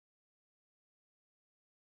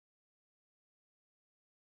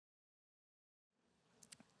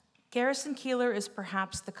Garrison Keillor is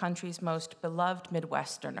perhaps the country's most beloved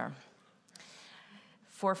Midwesterner.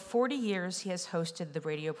 For 40 years, he has hosted the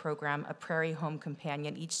radio program A Prairie Home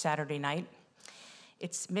Companion each Saturday night.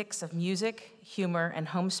 Its mix of music, humor, and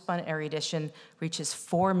homespun erudition reaches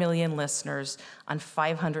 4 million listeners on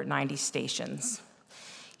 590 stations.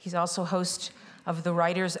 He's also host of The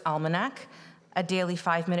Writer's Almanac, a daily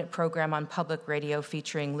 5-minute program on public radio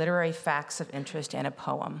featuring literary facts of interest and a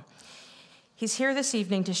poem. He's here this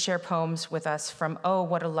evening to share poems with us from Oh,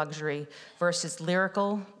 What a Luxury, verses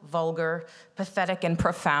lyrical, vulgar, pathetic, and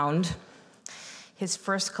profound, his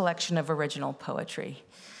first collection of original poetry.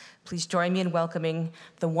 Please join me in welcoming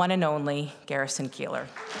the one and only Garrison Keillor.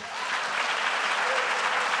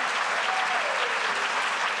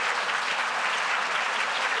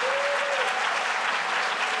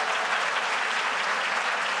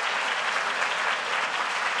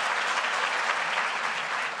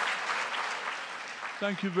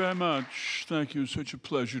 Thank you very much. Thank you. It's such a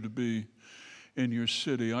pleasure to be in your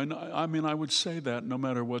city. I mean, I would say that no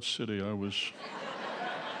matter what city I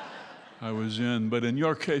was in. But in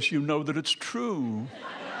your case, you know that it's true.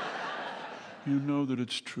 You know that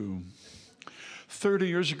it's true. 30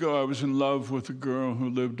 years ago, I was in love with a girl who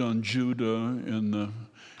lived on Judah in the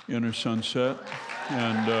inner Sunset.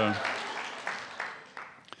 And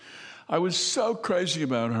I was so crazy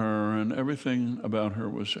about her, and everything about her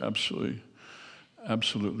was absolutely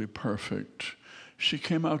perfect. She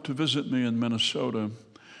came out to visit me in Minnesota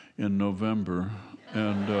in November,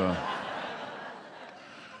 and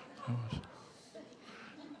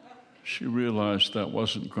she realized that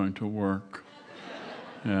wasn't going to work.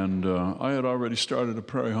 And I had already started A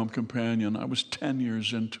Prairie Home Companion. I was 10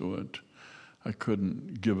 years into it. I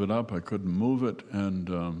couldn't give it up. I couldn't move it. And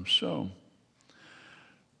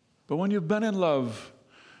but when you've been in love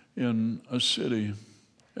in a city,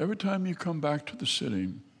 every time you come back to the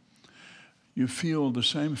city, you feel the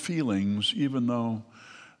same feelings, even though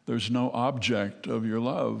there's no object of your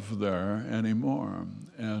love there anymore.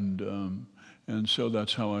 And so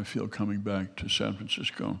that's how I feel coming back to San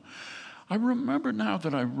Francisco. I remember now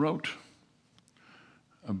that I wrote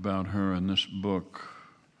about her in this book,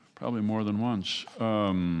 probably more than once.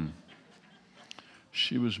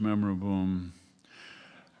 She was memorable.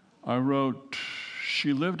 I wrote,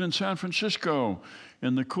 she lived in San Francisco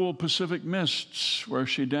in the cool Pacific mists where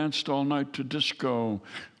she danced all night to disco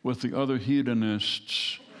with the other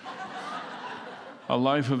hedonists. A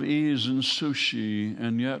life of ease and sushi,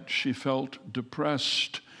 and yet she felt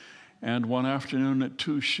depressed. And one afternoon at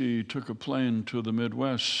 2, she took a plane to the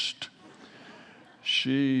Midwest.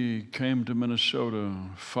 She came to Minnesota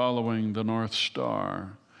following the North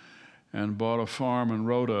Star and bought a farm and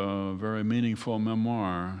wrote a very meaningful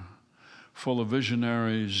memoir full of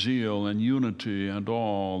visionary zeal and unity and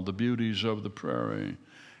all the beauties of the prairie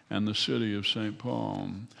and the city of St. Paul.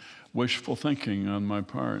 Wishful thinking on my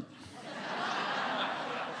part.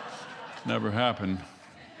 Never happened.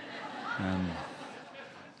 And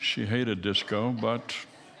she hated disco, but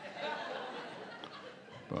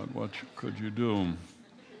what could you do?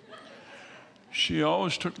 She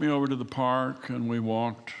always took me over to the park, and we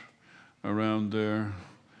walked around there.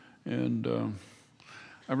 And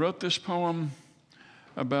I wrote this poem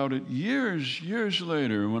about it years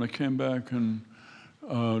later when I came back and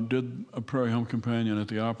did A Prairie Home Companion at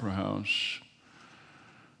the Opera House.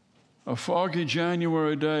 A foggy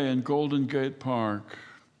January day in Golden Gate Park,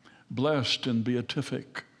 blessed and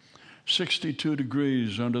beatific, 62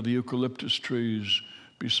 degrees under the eucalyptus trees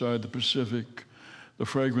beside the Pacific, the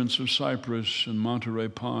fragrance of cypress and Monterey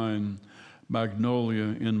pine,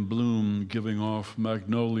 magnolia in bloom giving off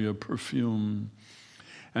magnolia perfume,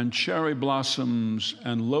 and cherry blossoms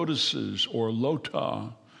and lotuses or lota,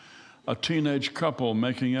 a teenage couple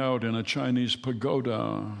making out in a Chinese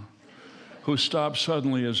pagoda, who stop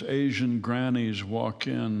suddenly as Asian grannies walk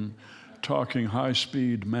in, talking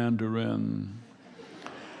high-speed Mandarin.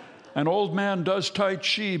 An old man does Tai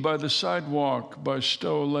Chi by the sidewalk by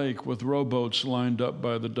Stowe Lake with rowboats lined up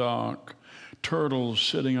by the dock, turtles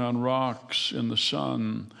sitting on rocks in the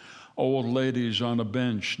sun, old ladies on a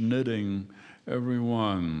bench knitting,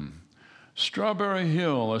 everyone. Strawberry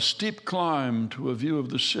Hill, a steep climb to a view of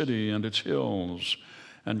the city and its hills,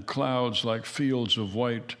 and clouds like fields of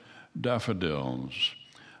white daffodils.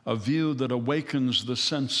 A view that awakens the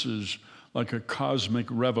senses like a cosmic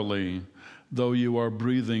reveille, though you are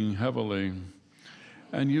breathing heavily.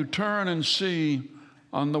 And you turn and see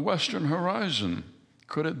on the western horizon,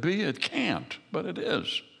 could it be? It can't, but it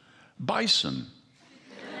is. Bison.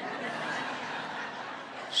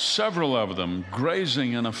 Several of them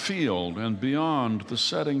grazing in a field, and beyond the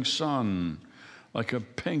setting sun, like a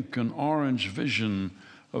pink and orange vision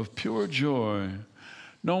of pure joy.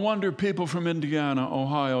 No wonder people from Indiana,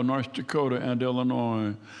 Ohio, North Dakota, and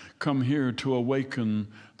Illinois come here to awaken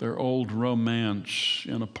their old romance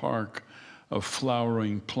in a park of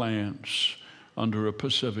flowering plants under a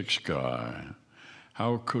Pacific sky.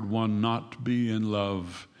 How could one not be in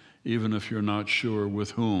love, even if you're not sure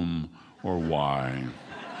with whom or why?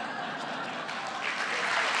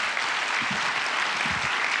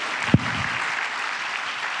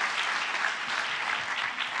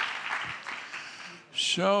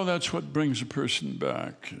 So that's what brings a person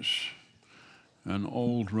back, is an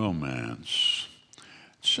old romance.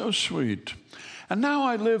 It's so sweet. And now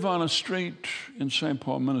I live on a street in St.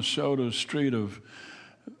 Paul, Minnesota, a street of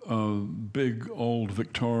big old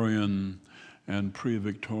Victorian and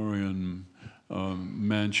pre-Victorian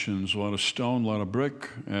mansions, a lot of stone, a lot of brick,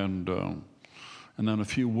 and then a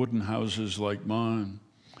few wooden houses like mine.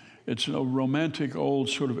 It's a romantic old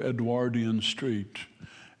sort of Edwardian street.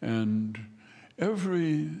 And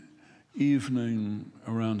every evening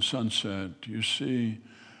around sunset, you see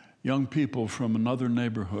young people from another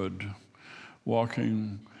neighborhood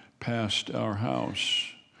walking past our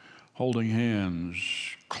house, holding hands,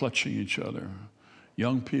 clutching each other.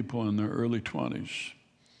 Young people in their early 20s,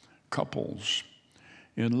 couples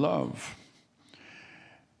in love.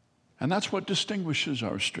 And that's what distinguishes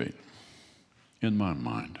our street, in my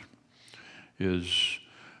mind, is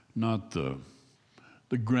not the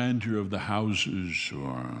grandeur of the houses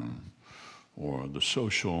or the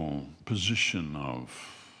social position of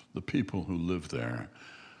the people who live there,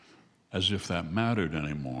 as if that mattered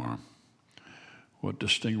anymore. What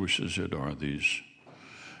distinguishes it are these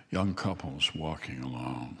young couples walking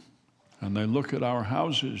along. And they look at our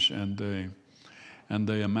houses and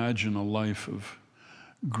they imagine a life of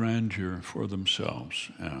grandeur for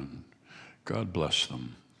themselves. And God bless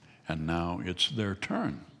them. And now it's their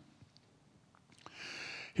turn.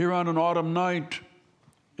 Here on an autumn night,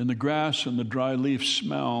 in the grass and the dry leaf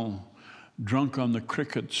smell, drunk on the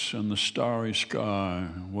crickets and the starry sky,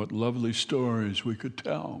 what lovely stories we could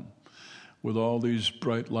tell with all these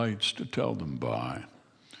bright lights to tell them by.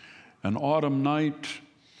 An autumn night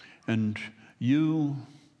and you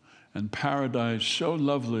and paradise so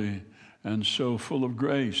lovely and so full of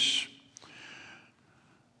grace.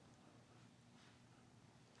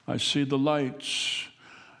 I see the lights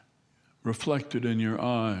reflected in your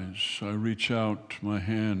eyes. I reach out my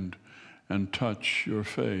hand and touch your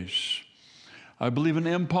face. I believe in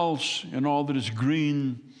impulse, in all that is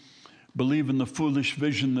green. Believe in the foolish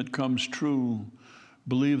vision that comes true.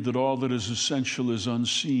 Believe that all that is essential is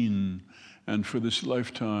unseen. And for this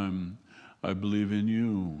lifetime, I believe in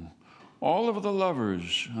you. All of the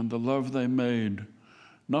lovers and the love they made,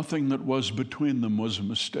 nothing that was between them was a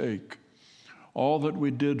mistake. All that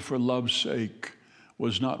we did for love's sake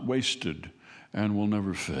was not wasted and will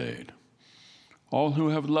never fade. All who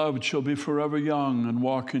have loved shall be forever young and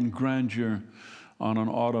walk in grandeur on an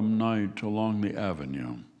autumn night along the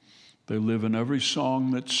avenue. They live in every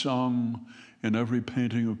song that's sung, in every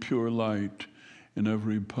painting of pure light, in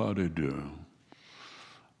every pas de deux.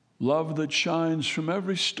 Love that shines from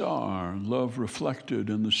every star, love reflected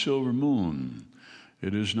in the silver moon.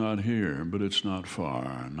 It is not here, but it's not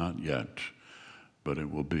far, not yet, but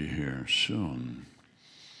it will be here soon.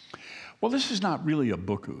 Well, this is not really a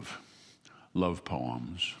book of love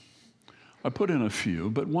poems. I put in a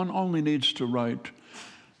few, but one only needs to write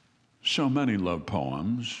so many love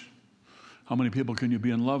poems. How many people can you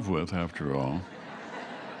be in love with, after all?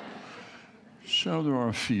 So there are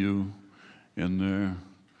a few in there.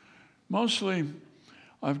 Mostly,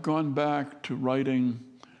 I've gone back to writing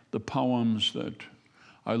the poems that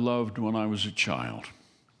I loved when I was a child.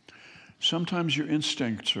 Sometimes your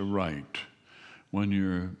instincts are right when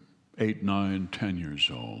you're 8, 9, 10 years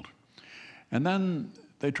old. And then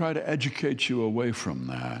they try to educate you away from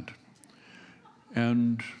that.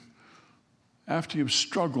 And after you've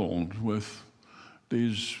struggled with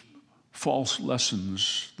these false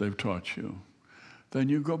lessons they've taught you, then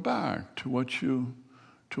you go back to what you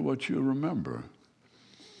remember.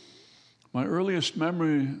 My earliest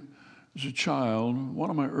memory as a child, one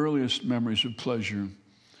of my earliest memories of pleasure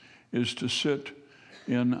is to sit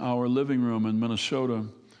in our living room in Minnesota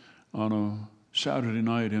on a Saturday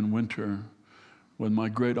night in winter when my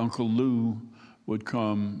great Uncle Lou would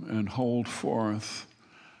come and hold forth.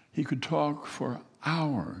 He could talk for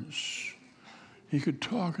hours. He could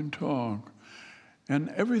talk and talk. And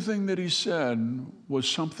everything that he said was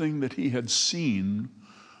something that he had seen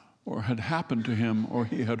or had happened to him or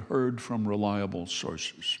he had heard from reliable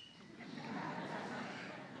sources.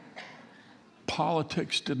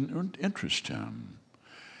 Politics didn't interest him.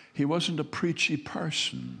 He wasn't a preachy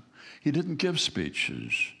person. He didn't give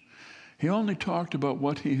speeches. He only talked about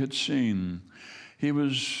what he had seen. He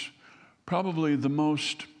was probably the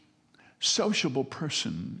most sociable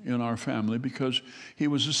person in our family because he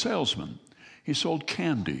was a salesman. He sold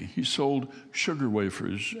candy. He sold sugar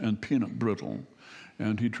wafers and peanut brittle.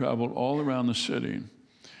 And he traveled all around the city.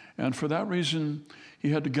 And for that reason, he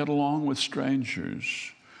had to get along with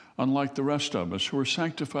strangers, unlike the rest of us who were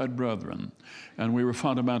sanctified brethren. And we were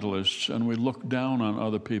fundamentalists, and we looked down on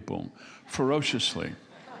other people ferociously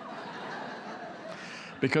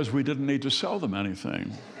because we didn't need to sell them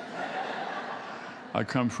anything. I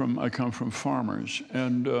come from farmers,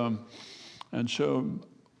 and so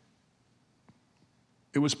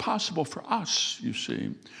it was possible for us, you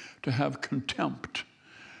see, to have contempt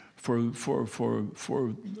for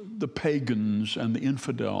the pagans and the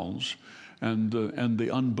infidels and the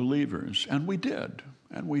unbelievers, and we did,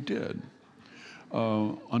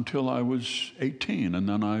 until I was 18, and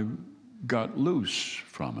then I got loose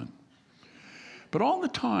from it. But all the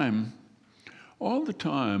time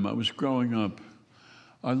I was growing up,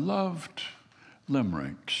 I loved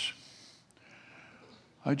limericks.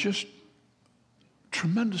 I just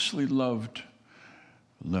tremendously loved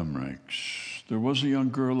limericks. There was a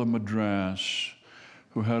young girl in Madras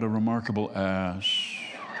who had a remarkable ass,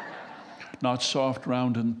 not soft,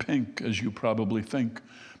 round, and pink, as you probably think,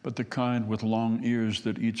 but the kind with long ears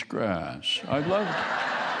that eats grass.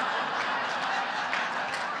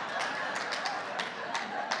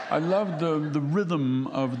 I loved the rhythm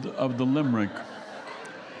of the limerick.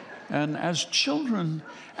 And as children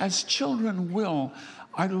will,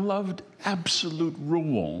 I loved absolute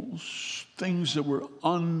rules, things that were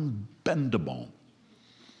unbendable.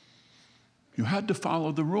 You had to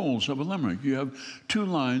follow the rules of a limerick. You have 2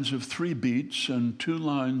 lines of 3 beats and 2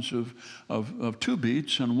 lines of 2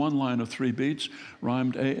 beats and 1 line of 3 beats,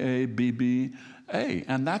 rhymed A, B, B, A.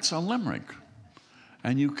 And that's a limerick.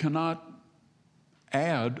 And you cannot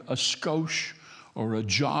add a skosh or a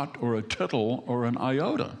jot or a tittle or an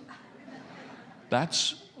iota.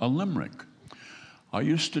 That's a limerick. I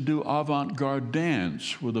used to do avant-garde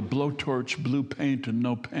dance with a blowtorch, blue paint, and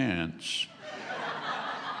no pants,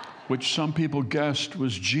 which some people guessed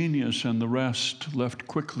was genius and the rest left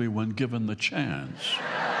quickly when given the chance.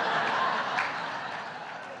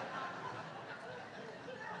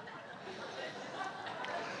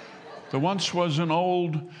 There once was an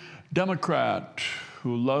old Democrat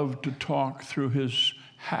who loved to talk through his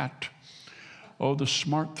hat. Oh, the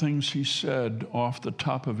smart things he said off the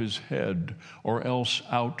top of his head, or else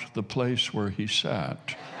out the place where he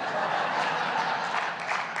sat.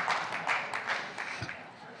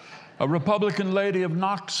 A Republican lady of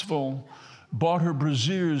Knoxville bought her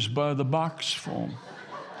brasiers by the boxful,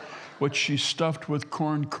 which she stuffed with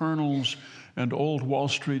corn kernels and old Wall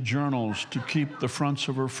Street journals to keep the fronts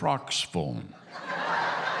of her frocks full.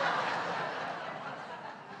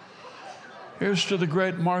 Here's to the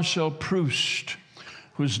great Marcel Proust,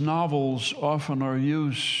 whose novels often are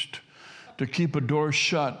used to keep a door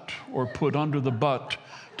shut or put under the butt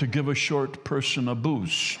to give a short person a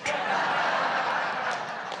boost.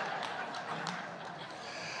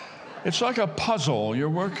 It's like a puzzle. You're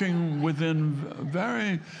working within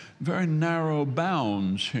very, very narrow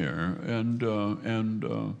bounds here. And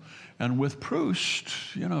with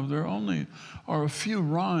Proust, you know, there only are a few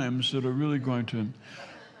rhymes that are really going to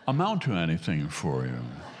amount to anything for you.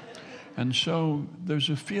 And so there's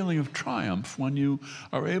a feeling of triumph when you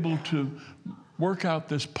are able to work out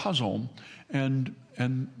this puzzle and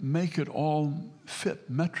make it all fit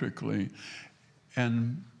metrically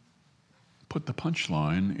and put the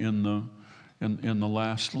punchline in the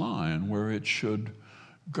last line where it should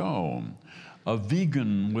go. A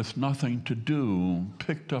vegan with nothing to do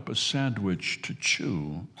picked up a sandwich to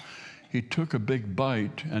chew. He took a big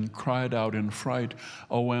bite and cried out in fright,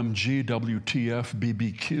 OMG, WTF,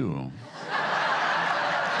 BBQ.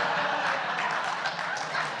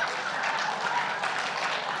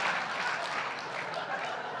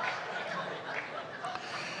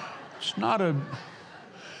 It's not a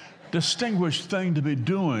distinguished thing to be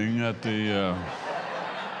doing at the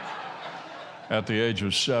age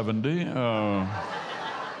of 70,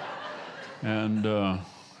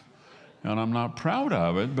 and I'm not proud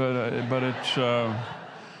of it, but it's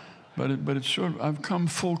sort of, I've come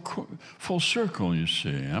full circle, you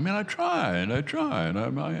see. I mean, I tried. I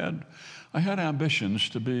had ambitions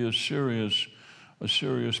to be a serious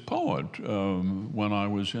poet when I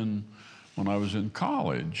was in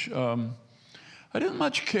college. I didn't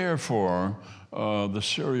much care for the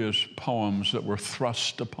serious poems that were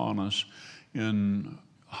thrust upon us in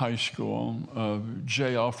high school,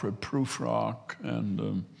 J. Alfred Prufrock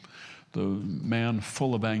and man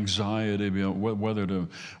full of anxiety, whether to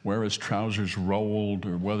wear his trousers rolled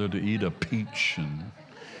or whether to eat a peach. And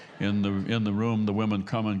in the room, the women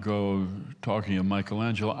come and go talking of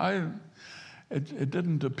Michelangelo. It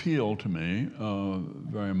didn't appeal to me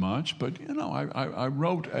very much, but I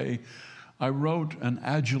wrote an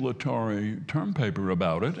adulatory term paper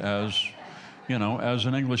about it, as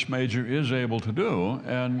an English major is able to do,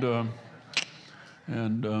 and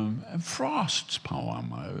Frost's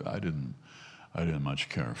poem I didn't much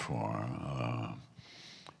care for.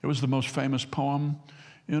 It was the most famous poem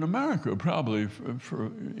in America, probably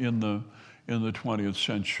in the 20th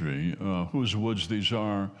century. Whose woods these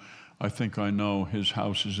are, I think I know. His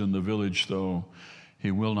house is in the village, though he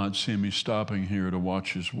will not see me stopping here to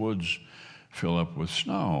watch his woods fill up with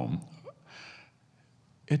snow.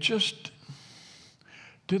 It just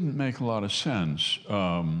didn't make a lot of sense,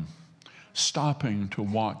 stopping to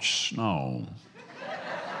watch snow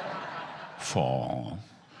fall.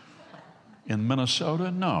 In Minnesota,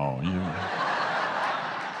 no.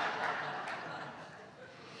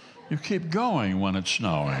 You keep going when it's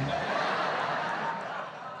snowing.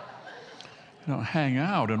 You don't hang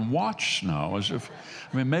out and watch snow as if,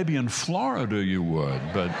 maybe in Florida you would,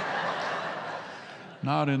 but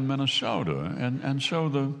not in Minnesota. And so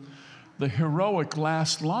the heroic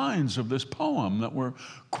last lines of this poem that were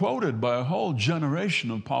quoted by a whole generation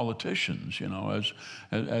of politicians,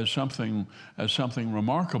 as something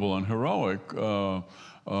remarkable and heroic. The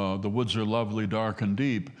woods are lovely, dark, and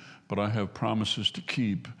deep, but I have promises to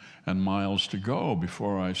keep and miles to go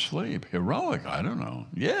before I sleep. Heroic, I don't know.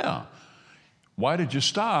 Yeah. Why did you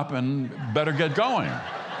stop? And better get going.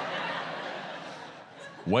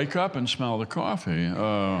 Wake up and smell the coffee.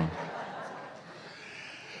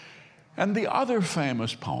 And the other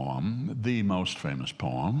famous poem, the most famous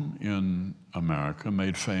poem in America,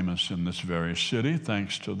 made famous in this very city,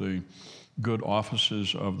 thanks to the good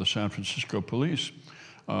offices of the San Francisco police,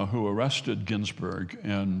 who arrested Ginsberg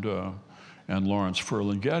and Lawrence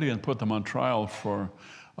Ferlinghetti and put them on trial for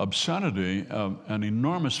obscenity, an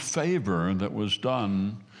enormous favor that was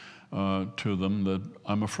done to them that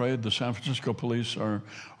I'm afraid the San Francisco police are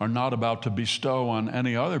not about to bestow on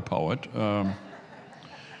any other poet.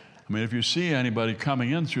 If you see anybody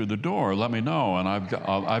coming in through the door, let me know, and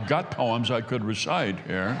I've got poems I could recite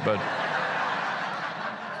here, but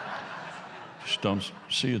just don't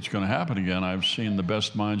see it's going to happen again. I've seen the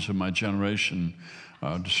best minds of my generation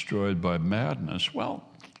destroyed by madness. Well,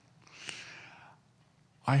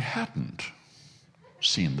 I hadn't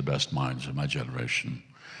seen the best minds of my generation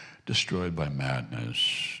destroyed by madness.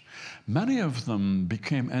 Many of them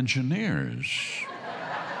became engineers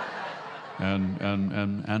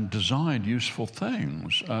and designed useful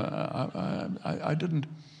things. I didn't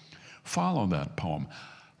follow that poem.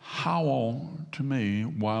 Howl, to me,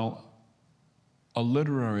 while a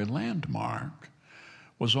literary landmark,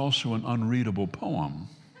 was also an unreadable poem,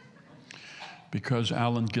 because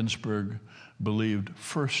Allen Ginsberg believed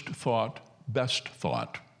first thought, best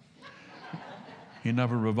thought. He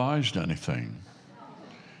never revised anything.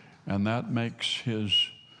 And that makes his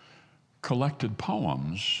collected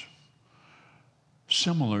poems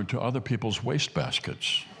similar to other people's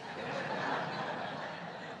wastebaskets.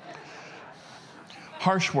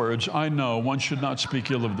 Harsh words, I know, one should not speak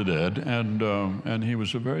ill of the dead, and he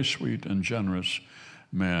was a very sweet and generous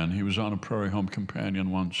man. He was on A Prairie Home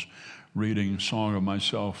Companion once, reading Song of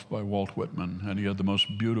Myself by Walt Whitman, and he had the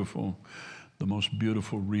most beautiful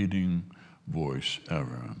reading voice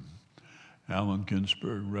ever. Allen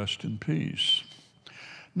Ginsberg, rest in peace.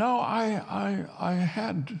 No, I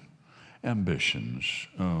had ambitions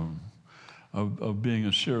of being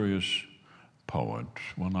a serious poet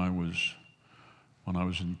when I was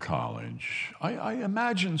in college. I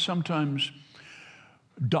imagine sometimes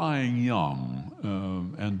dying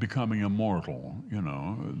young and becoming immortal,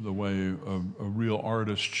 the way a real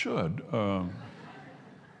artist should,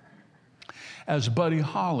 as Buddy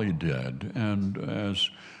Holly did, and as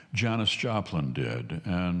Janis Joplin did,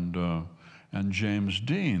 and James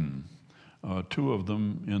Dean, two of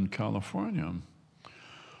them in California.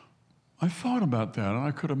 I thought about that, and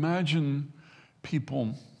I could imagine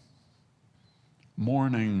people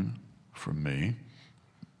mourning for me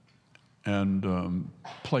and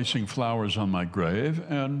placing flowers on my grave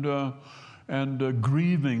and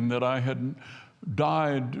grieving that I had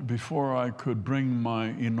died before I could bring my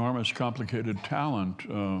enormous, complicated talent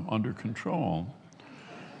under control.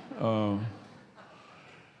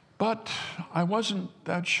 But I wasn't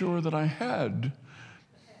that sure that I had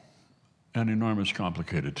an enormous,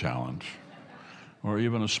 complicated talent, or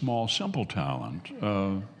even a small, simple talent.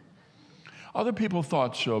 Other people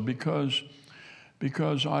thought so because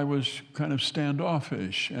because I was kind of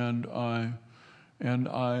standoffish, and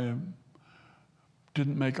I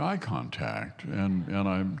didn't make eye contact, and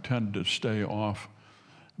I tended to stay off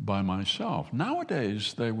by myself.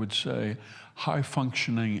 Nowadays, they would say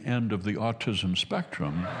high-functioning end of the autism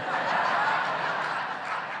spectrum.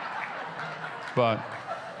 But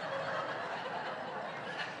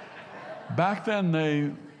back then,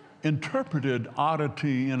 they interpreted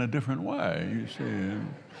oddity in a different way, you see,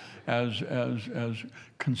 as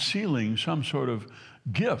concealing some sort of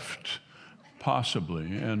gift,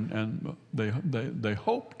 possibly, and they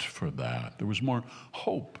hoped for that. There was more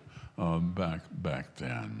hope back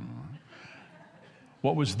then.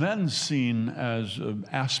 What was then seen as an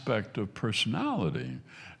aspect of personality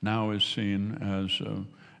now is seen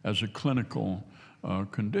as a clinical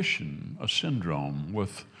condition, a syndrome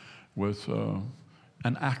with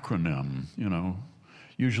an acronym,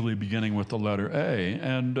 usually beginning with the letter A.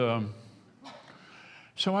 And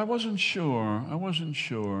so I wasn't sure.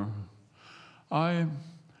 I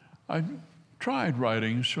tried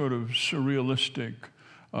writing sort of surrealistic,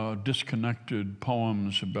 disconnected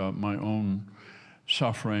poems about my own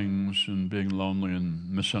sufferings and being lonely and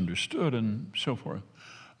misunderstood and so forth.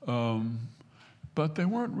 But they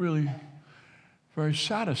weren't really very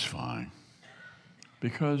satisfying,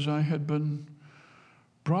 because I had been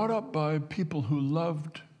brought up by people who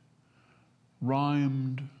loved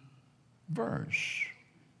rhymed verse.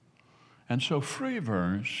 And so free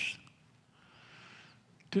verse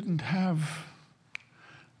didn't have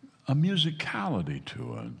a musicality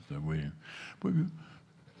to it. That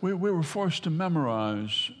we were forced to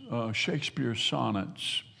memorize Shakespeare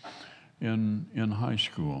sonnets in high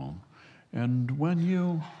school. And when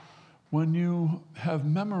you have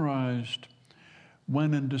memorized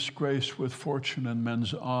 "When in disgrace with fortune in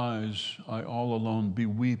men's eyes, I all alone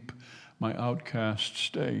beweep my outcast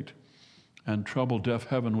state, and trouble deaf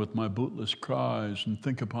heaven with my bootless cries, and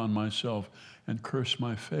think upon myself and curse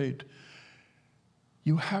my fate,"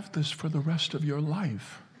 you have this for the rest of your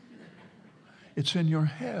life. It's in your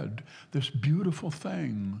head. This beautiful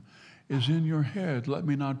thing is in your head. Let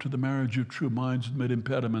me not to the marriage of true minds admit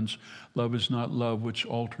impediments. Love is not love which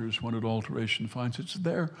alters when it alteration finds. It's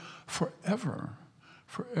there forever.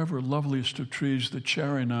 Forever. Loveliest of trees, the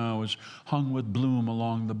cherry now is hung with bloom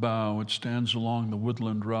along the bough. It stands along the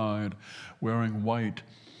woodland ride, wearing white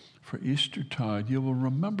for Eastertide. You will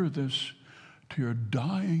remember this to your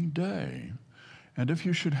dying day. And if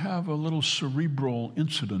you should have a little cerebral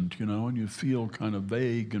incident, and you feel kind of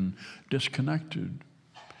vague and disconnected,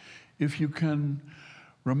 if you can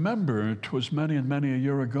remember 'twas many and many a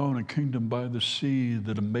year ago in a kingdom by the sea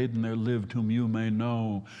that a maiden there lived whom you may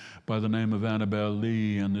know by the name of Annabel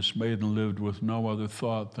Lee, and this maiden lived with no other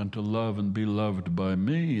thought than to love and be loved by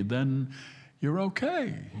me, then you're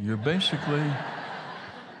okay. You're basically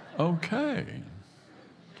okay.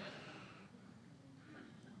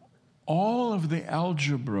 All of the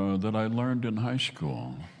algebra that I learned in high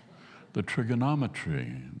school, the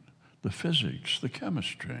trigonometry, the physics, the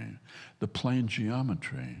chemistry, the plane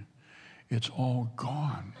geometry, it's all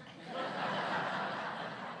gone.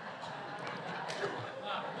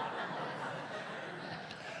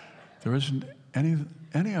 There isn't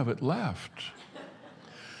any of it left.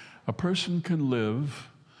 A person can live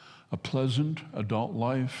a pleasant adult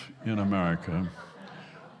life in America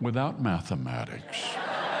without mathematics.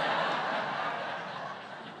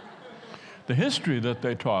 The history that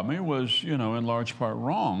they taught me was, in large part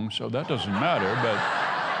wrong, so that doesn't matter,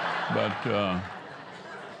 but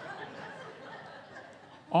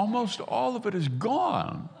almost all of it is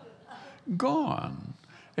gone,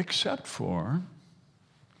 except for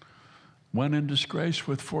 "When in disgrace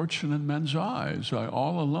with fortune in men's eyes, I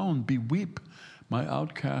all alone beweep my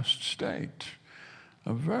outcast state."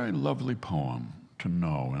 A very lovely poem to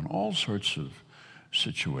know in all sorts of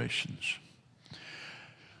situations.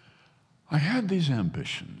 I had these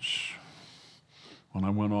ambitions when I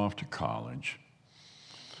went off to college,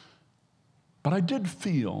 but I did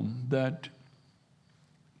feel that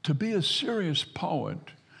to be a serious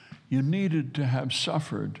poet, you needed to have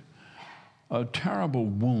suffered a terrible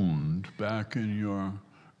wound back in your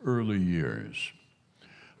early years.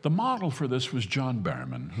 The model for this was John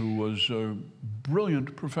Barrowman, who was a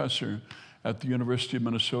brilliant professor at the University of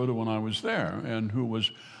Minnesota when I was there, and who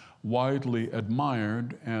was widely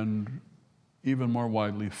admired and even more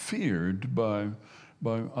widely feared by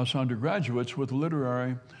us undergraduates with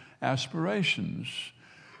literary aspirations.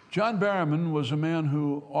 John Barrowman was a man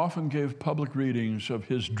who often gave public readings of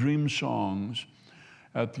his dream songs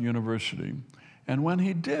at the university. And when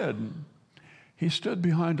he did, he stood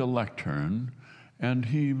behind a lectern and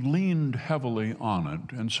he leaned heavily on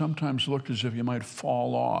it and sometimes looked as if he might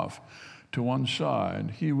fall off to one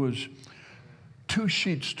side. He was 2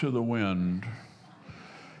 sheets to the wind.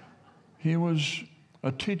 He was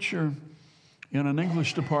a teacher in an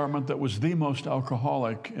English department that was the most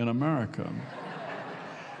alcoholic in America,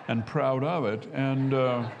 and proud of it, and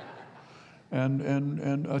a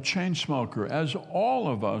chain smoker, as all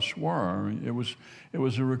of us were. It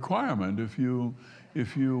was a requirement if you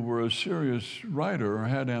were a serious writer or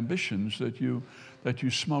had ambitions that you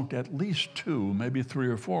smoked at least 2, maybe 3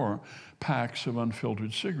 or 4 packs of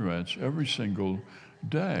unfiltered cigarettes every single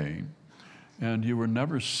day. And you were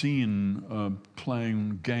never seen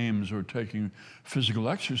playing games or taking physical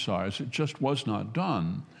exercise. It just was not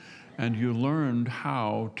done. And you learned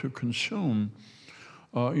how to consume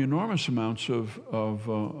enormous amounts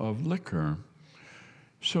of liquor.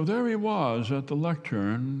 So there he was at the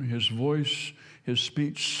lectern, his voice, his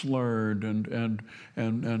speech slurred and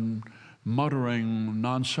muttering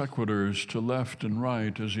non sequiturs to left and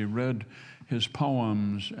right as he read his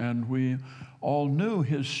poems. And we all knew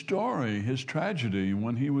his story, his tragedy.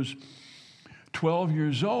 When he was 12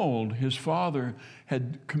 years old, his father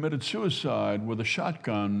had committed suicide with a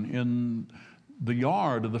shotgun in the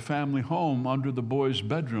yard of the family home under the boy's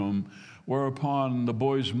bedroom, whereupon the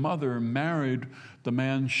boy's mother married the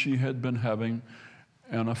man she had been having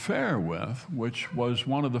an affair with, which was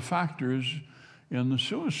one of the factors in the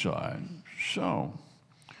suicide. So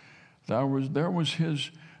there was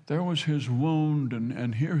his wound,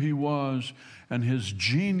 and here he was, and his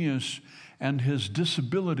genius and his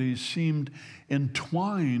disability seemed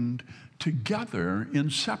entwined together,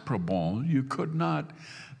 inseparable. You could not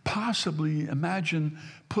possibly imagine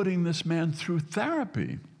putting this man through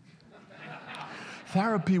therapy.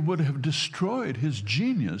 Therapy would have destroyed his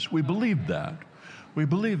genius. We believed that. We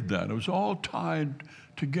believed that. It was all tied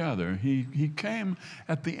together. He came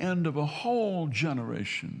at the end of a whole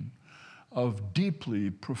generation of deeply,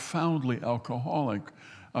 profoundly alcoholic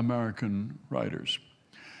American writers.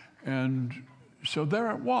 And so there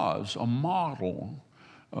it was, a model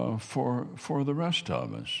for the rest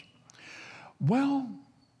of us. Well,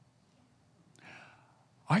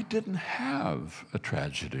 I didn't have a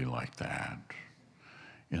tragedy like that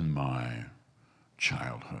in my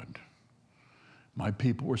childhood. My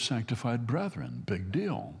people were sanctified brethren, big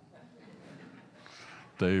deal.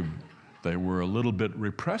 They were a little bit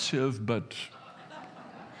repressive, but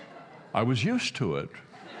I was used to it.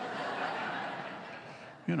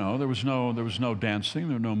 You know, there was no dancing,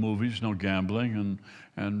 there were no movies, no gambling,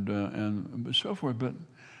 and so forth.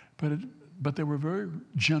 But they were very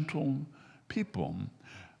gentle people.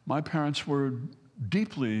 My parents were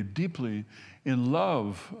deeply, deeply in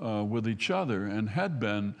love with each other, and had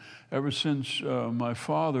been ever since my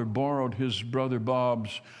father borrowed his brother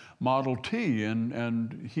Bob's Model T,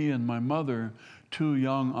 and he and my mother, 2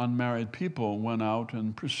 young unmarried people, went out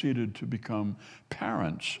and proceeded to become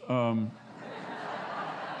parents.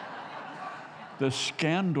 The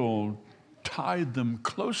scandal tied them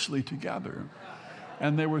closely together,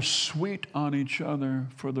 and they were sweet on each other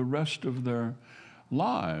for the rest of their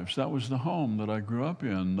lives. That was the home that I grew up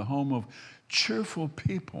in, the home of cheerful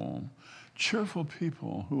people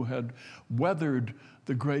who had weathered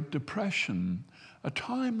the Great Depression, a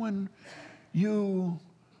time when you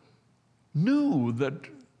knew that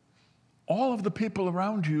all of the people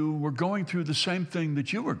around you were going through the same thing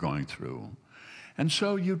that you were going through. And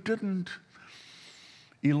so you didn't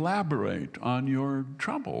elaborate on your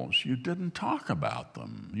troubles. You didn't talk about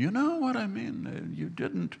them. You know what I mean? You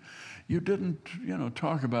didn't,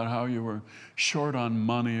 talk about how you were short on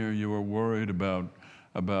money, or you were worried about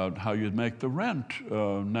how you'd make the rent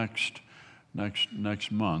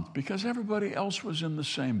next month, because everybody else was in the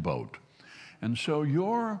same boat. And so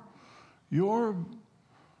your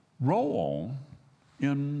role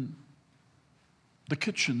in the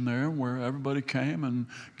kitchen there, where everybody came and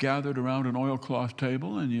gathered around an oilcloth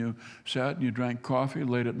table, and you sat and you drank coffee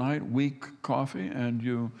late at night, weak coffee, and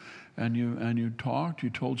you talked, you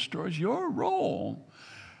told stories. Your role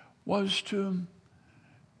was to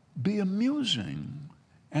be amusing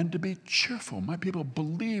and to be cheerful. My people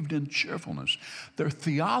believed in cheerfulness. Their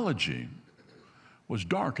theology was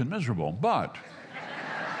dark and miserable, but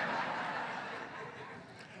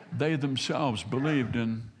they themselves believed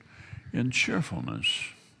in cheerfulness.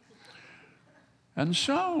 And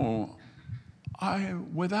so I,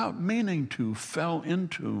 without meaning to, fell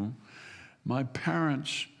into my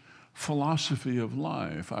parents' philosophy of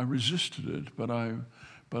life. I resisted it,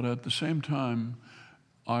 but at the same time,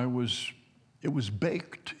 it was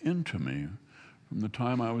baked into me from the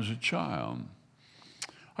time I was a child.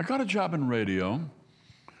 I got a job in radio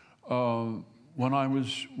when when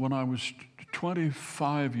I was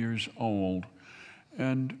 25 years old,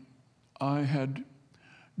 and I had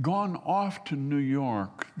gone off to New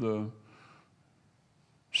York the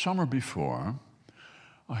summer before.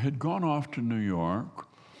 I had gone off to New York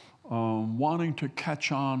wanting to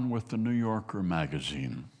catch on with the New Yorker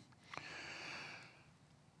magazine.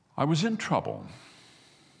 I was in trouble.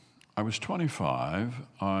 I was 25.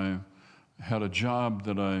 I had a job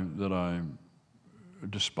that I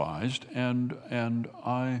despised, and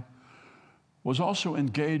I was also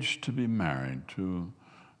engaged to be married to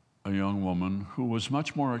a young woman who was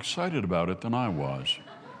much more excited about it than I was.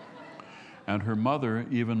 And her mother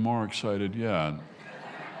even more excited yet.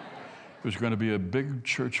 It was going to be a big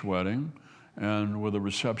church wedding and with a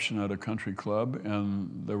reception at a country club,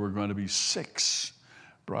 and there were going to be 6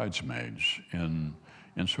 bridesmaids in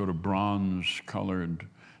sort of bronze-colored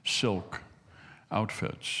silk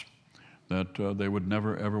outfits that they would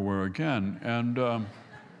never, ever wear again.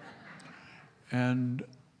 And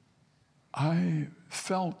I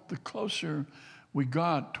felt the closer we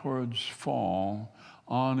got towards fall,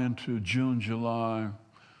 on into June, July,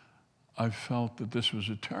 I felt that this was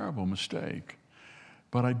a terrible mistake.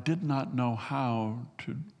 But I did not know how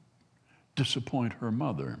to disappoint her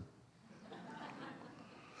mother.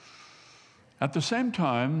 At the same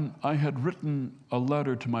time, I had written a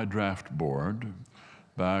letter to my draft board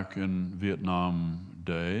back in Vietnam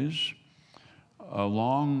days, a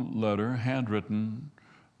long letter, handwritten,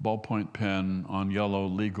 ballpoint pen on yellow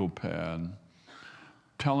legal pad,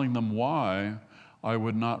 telling them why I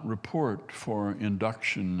would not report for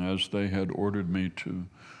induction as they had ordered me to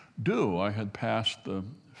do. I had passed the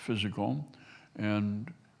physical,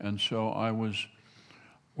 and so I was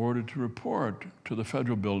ordered to report to the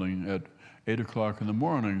federal building at 8 o'clock in the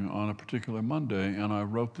morning on a particular Monday, and I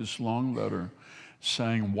wrote this long letter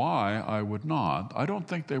saying why I would not. I don't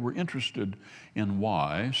think they were interested in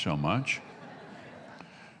why so much,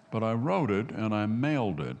 but I wrote it and I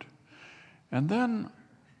mailed it. And then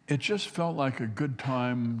it just felt like a good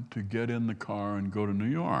time to get in the car and go to New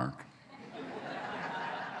York.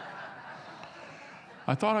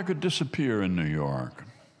 I thought I could disappear in New York.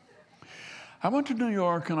 I went to New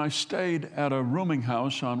York and I stayed at a rooming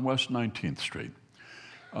house on West 19th Street,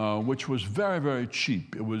 which was very, very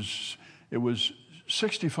cheap. It was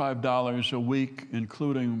 $65 a week,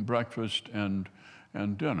 including breakfast and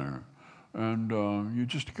dinner. And you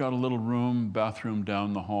just got a little room, bathroom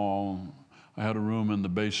down the hall. I had a room in the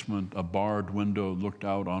basement, a barred window looked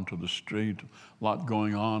out onto the street, a lot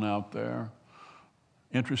going on out there.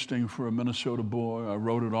 Interesting for a Minnesota boy. I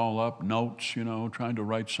wrote it all up, notes, trying to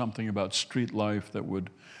write something about street life that would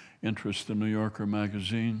interest the New Yorker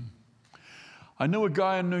magazine. I knew a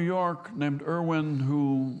guy in New York named Irwin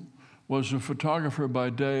who was a photographer by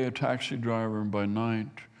day, a taxi driver by night,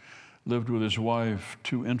 lived with his wife,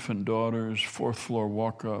 2 infant daughters, 4th floor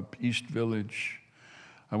walk-up, East Village.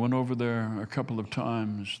 I went over there a couple of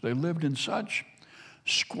times. They lived in such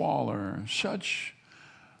squalor, such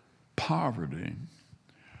poverty,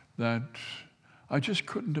 that I just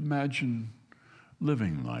couldn't imagine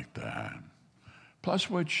living like that. Plus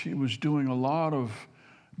which, he was doing a lot of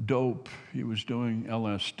dope. He was doing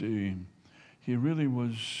LSD. He really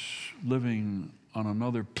was living on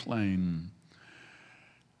another plane.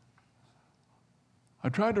 I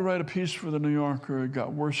tried to write a piece for the New Yorker. It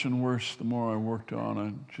got worse and worse the more I worked on it.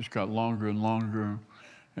 It just got longer and longer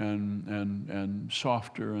and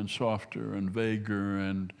softer and softer and vaguer.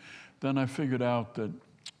 And then I figured out that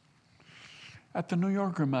at the New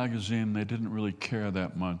Yorker magazine, they didn't really care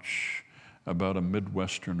that much about a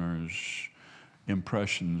Midwesterner's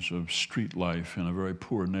impressions of street life in a very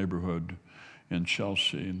poor neighborhood in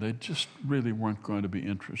Chelsea. They just really weren't going to be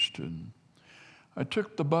interested. I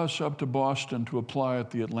took the bus up to Boston to apply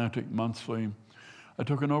at the Atlantic Monthly. I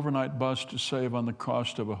took an overnight bus to save on the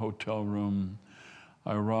cost of a hotel room.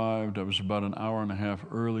 I arrived. I was about an hour and a half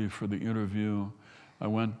early for the interview. I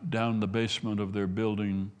went down the basement of their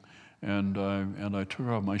building, and I took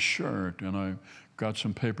off my shirt, and I got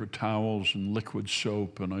some paper towels and liquid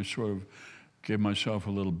soap, and I sort of gave myself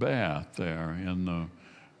a little bath there in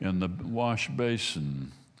the wash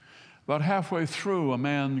basin. About halfway through, a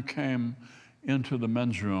man came into the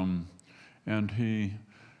men's room, and he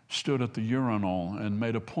stood at the urinal and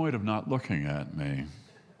made a point of not looking at me.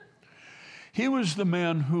 He was the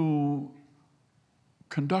man who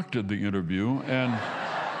conducted the interview, and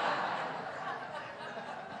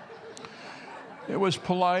it was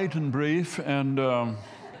polite and brief, and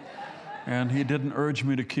he didn't urge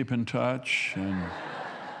me to keep in touch. And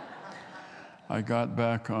I got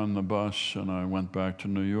back on the bus, and I went back to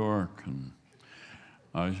New York, and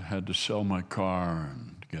I had to sell my car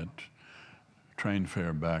and get train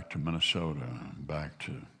fare back to Minnesota, back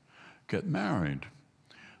to get married.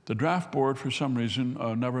 The draft board, for some reason,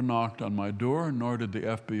 never knocked on my door, nor did the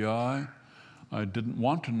FBI. I didn't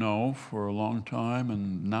want to know for a long time,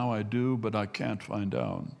 and now I do, but I can't find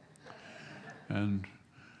out. And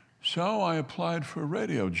so I applied for a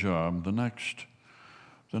radio job the next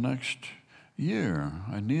year.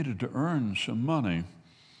 I needed to earn some money,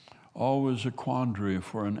 always a quandary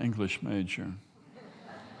for an English major.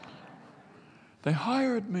 They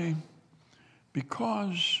hired me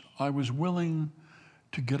because I was willing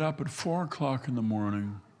to get up at 4 o'clock in the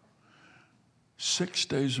morning, 6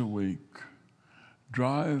 days a week,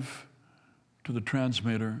 drive to the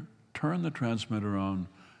transmitter, turn the transmitter on,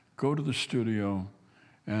 go to the studio,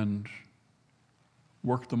 and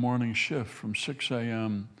work the morning shift from 6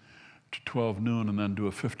 a.m. to 12 noon, and then do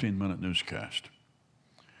a 15-minute newscast.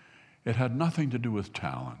 It had nothing to do with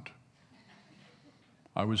talent.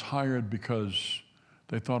 I was hired because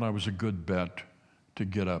they thought I was a good bet to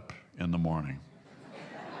get up in the morning.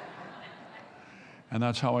 And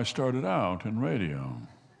that's how I started out in radio.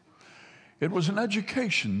 It was an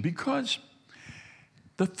education because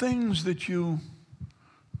the things that you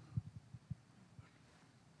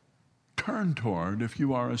turn toward if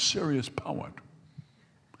you are a serious poet,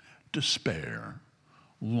 despair,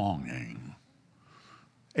 longing,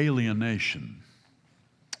 alienation,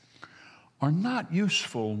 are not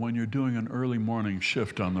useful when you're doing an early morning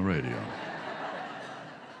shift on the radio.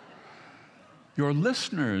 Your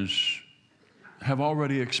listeners have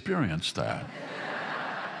already experienced that.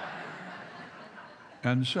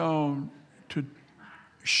 And so to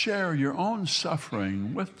share your own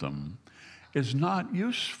suffering with them is not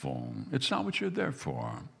useful. It's not what you're there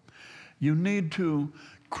for. You need to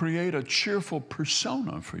create a cheerful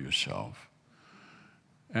persona for yourself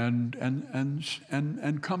and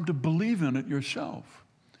come to believe in it yourself.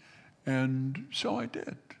 And so I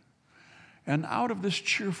did. And out of this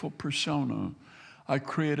cheerful persona, I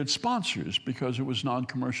created sponsors because it was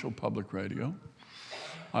non-commercial public radio.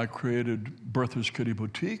 I created Bertha's Kitty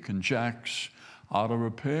Boutique and Jack's Auto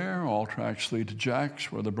Repair. All tracks lead to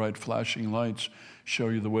Jack's, where the bright flashing lights show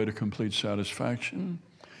you the way to complete satisfaction.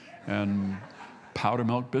 And powder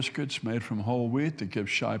milk biscuits made from whole wheat that give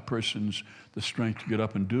shy persons the strength to get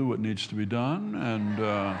up and do what needs to be done. And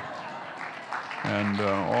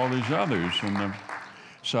all these others. And the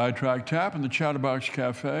Sidetrack Tap and the Chatterbox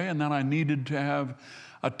Cafe. And then I needed to have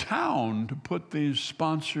a town to put these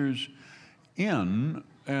sponsors in.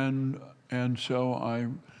 And so I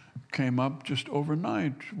came up just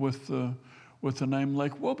overnight with the name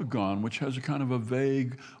Lake Wobegon, which has a kind of a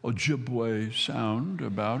vague Ojibwe sound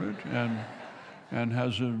about it, and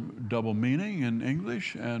has a double meaning in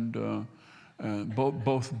English, and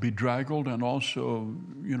both bedraggled and also,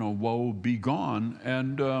 woe be gone.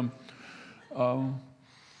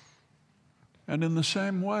 And in the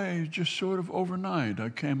same way, just sort of overnight, I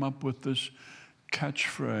came up with this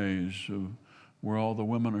catchphrase of where all the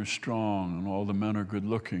women are strong and all the men are good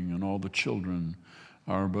looking and all the children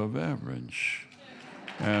are above average.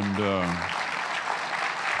 And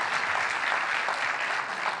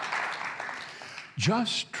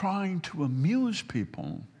just trying to amuse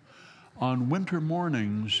people on winter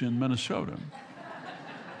mornings in Minnesota.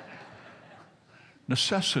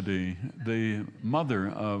 Necessity, the mother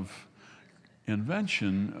of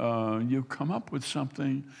invention. You come up with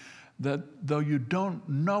something that, though you don't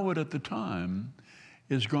know it at the time,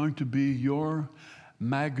 is going to be your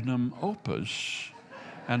magnum opus,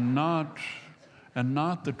 and not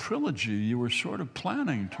the trilogy you were sort of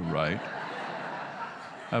planning to write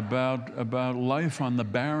about life on the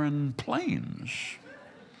barren plains.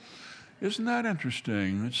 Isn't that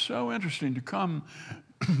interesting? It's so interesting to come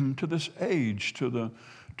to this age, to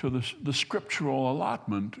the scriptural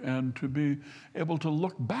allotment, and to be able to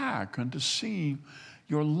look back and to see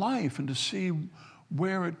your life and to see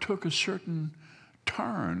where it took a certain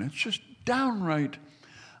turn. It's just downright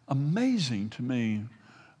amazing to me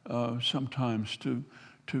sometimes to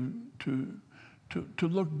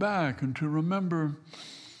look back and to remember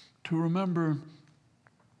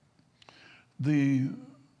the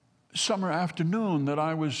summer afternoon that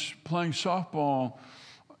I was playing softball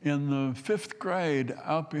in the 5th grade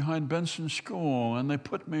out behind Benson School, and they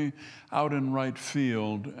put me out in right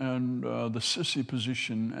field and the sissy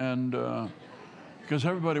position, and because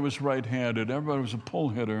everybody was right-handed, everybody was a pull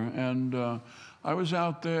hitter, and I was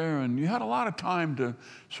out there, and you had a lot of time to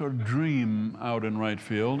sort of dream out in right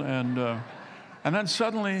field, and then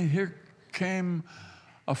suddenly here came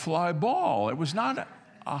a fly ball. It was not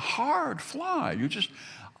a hard fly. You just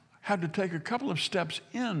had to take a couple of steps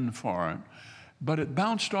in for it. but it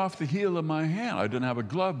bounced off the heel of my hand. I didn't have a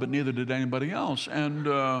glove, but neither did anybody else. And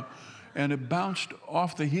it bounced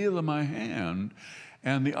off the heel of my hand.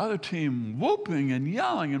 And the other team whooping and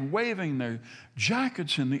yelling and waving their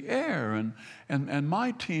jackets in the air. And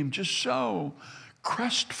my team just so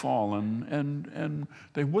crestfallen. And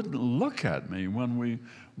they wouldn't look at me when we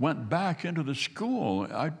went back into the school.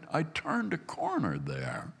 I turned a corner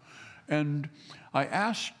there. And I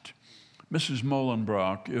asked Mrs.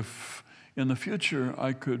 Molenbrock if in the future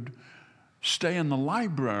I could stay in the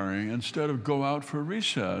library instead of go out for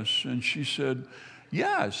recess. And she said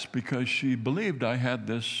yes, because she believed I had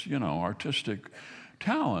this, artistic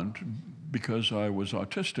talent because I was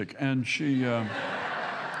autistic. And she,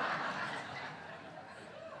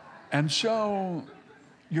 and so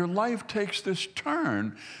your life takes this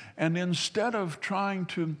turn, and instead of trying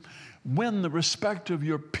to win the respect of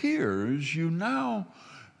your peers, you now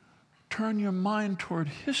turn your mind toward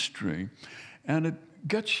history, and it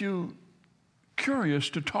gets you curious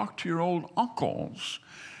to talk to your old uncles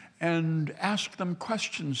and ask them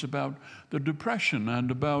questions about the Depression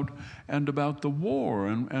and about the war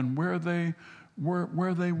and where they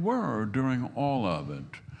were during all of it.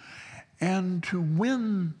 And to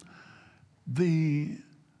win the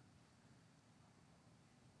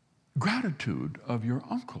gratitude of your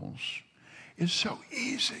uncles is so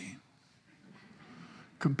easy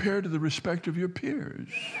compared to the respect of your peers.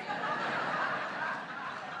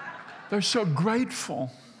 They're so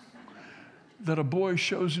grateful that a boy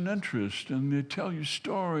shows an interest, and they tell you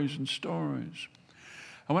stories and stories.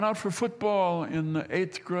 I went out for football in the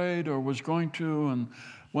 8th grade, or was going to, and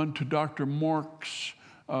went to Dr. Mork's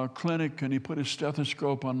clinic, and he put his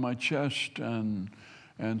stethoscope on my chest and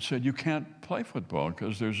said, "You can't play football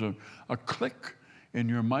because there's a click in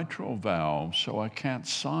your mitral valve, so I can't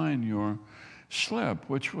sign your slip,"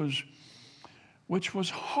 which was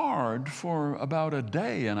hard for about a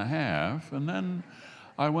day and a half. And then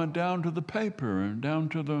I went down to the paper, and down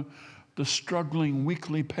to the struggling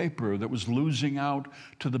weekly paper that was losing out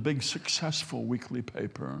to the big successful weekly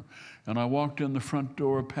paper. And I walked in the front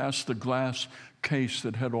door past the glass case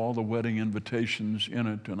that had all the wedding invitations in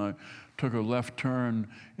it, and I took a left turn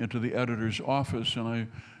into the editor's office, and I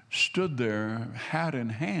stood there, hat in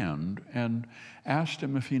hand, and asked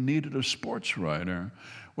him if he needed a sports writer.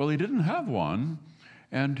 Well, he didn't have one,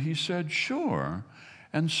 and he said, sure.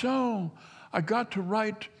 And so I got to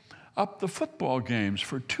write up the football games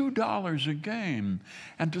for $2 a game,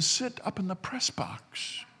 and to sit up in the press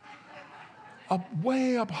box,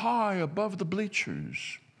 way up high above the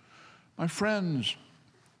bleachers. My friends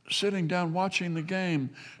sitting down watching the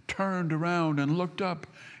game turned around and looked up,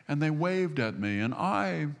 and they waved at me. And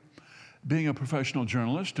I, being a professional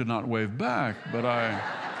journalist, did not wave back, but I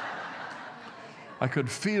could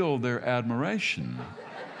feel their admiration.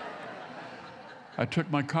 I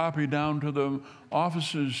took my copy down to the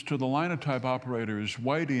offices to the linotype operators,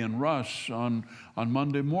 Whitey and Russ, on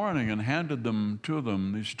Monday morning, and handed them to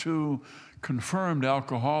them, these two confirmed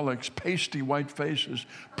alcoholics, pasty white faces,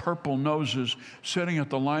 purple noses, sitting at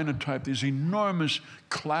the linotype, these enormous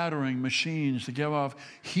clattering machines that give off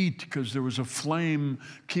heat because there was a flame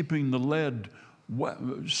keeping the lead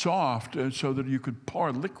soft so that you could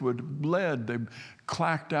pour liquid lead. They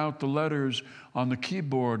clacked out the letters on the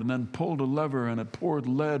keyboard and then pulled a lever, and it poured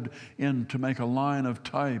lead in to make a line of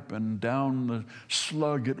type, and down the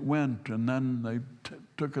slug it went, and then they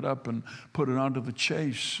took it up and put it onto the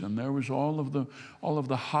chase, and there was all of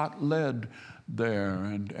the hot lead there.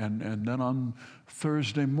 And then on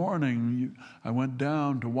Thursday morning, I went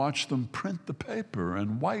down to watch them print the paper,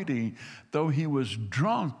 and Whitey, though he was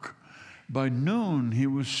drunk, by noon, he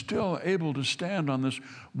was still able to stand on this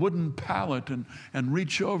wooden pallet and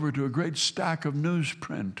reach over to a great stack of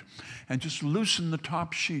newsprint and just loosen the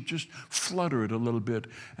top sheet, just flutter it a little bit.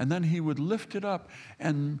 And then he would lift it up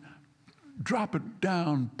and drop it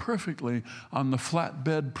down perfectly on the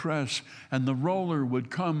flatbed press, and the roller would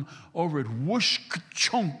come over it, whoosh,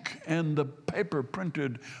 ka-chunk, and the paper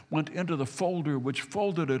printed went into the folder, which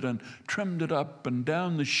folded it and trimmed it up, and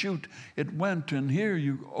down the chute it went, and here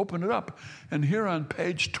you open it up, and here on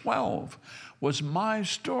page 12 was my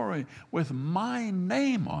story with my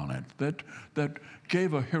name on it that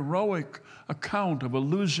gave a heroic account of a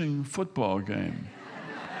losing football game.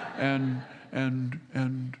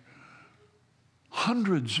 and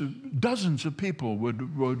hundreds, dozens of people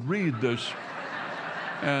would read this.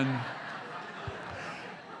 And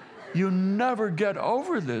you never get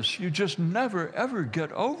over this. You just never, ever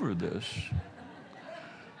get over this.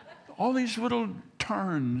 All these little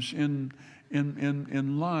turns in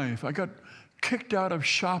life. I got kicked out of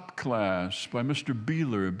shop class by Mr.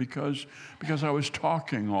 Beeler because I was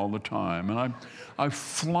talking all the time. And I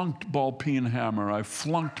flunked ball peen hammer. I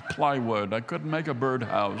flunked plywood. I couldn't make a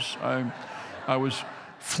birdhouse. I was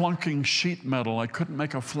flunking sheet metal. I couldn't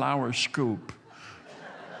make a flower scoop.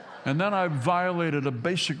 And then I violated a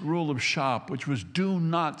basic rule of shop, which was do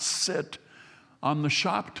not sit on the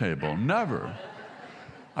shop table. Never.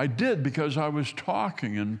 I did because I was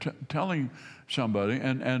talking and telling somebody,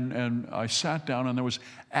 and I sat down and there was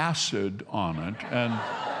acid on it, and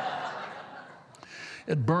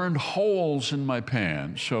it burned holes in my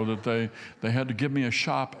pants so that they had to give me a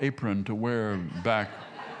shop apron to wear back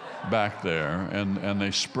there, and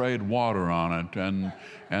they sprayed water on it, and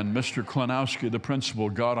Mr. Klenowski, the principal,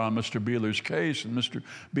 got on Mr. Beeler's case, and Mr.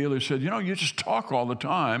 Beeler said, you just talk all the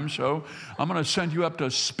time, so I'm going to send you up to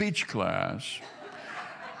speech class.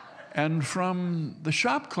 And from the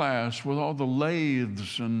shop class with all the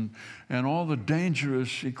lathes and all the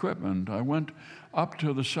dangerous equipment, I went up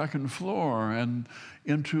to the second floor and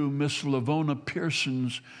into Miss Lavona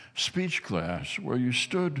Pearson's speech class, where you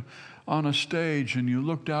stood on a stage and you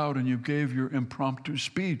looked out and you gave your impromptu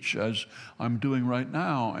speech, as I'm doing right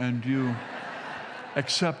now, and you,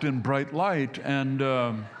 except in bright light, and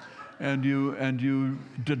you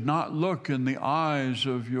did not look in the eyes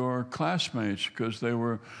of your classmates because they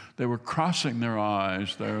were crossing their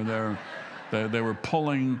eyes. They were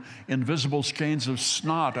pulling invisible skeins of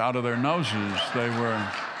snot out of their noses. They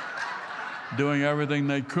were doing everything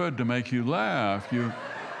they could to make you laugh.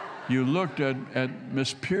 You looked at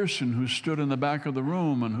Miss Pearson, who stood in the back of the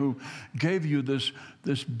room and who gave you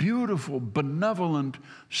this beautiful, benevolent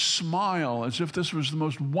smile, as if this was the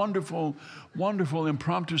most wonderful, wonderful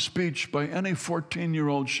impromptu speech by any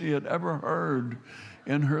 14-year-old she had ever heard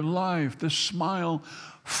in her life. This smile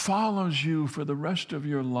follows you for the rest of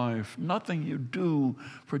your life. Nothing you do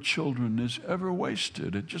for children is ever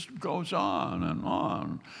wasted. It just goes on and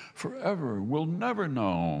on forever. We'll never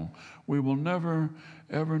know. We will never,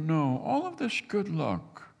 ever know. All of this good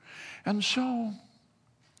luck. And so,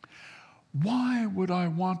 why would I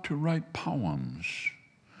want to write poems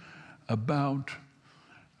about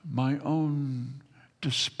my own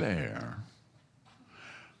despair?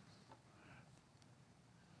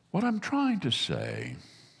 What I'm trying to say,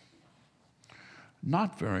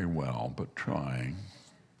 not very well, but trying,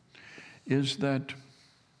 is that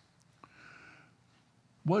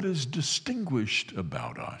what is distinguished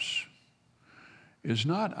about us is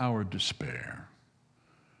not our despair,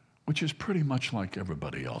 which is pretty much like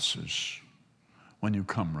everybody else's when you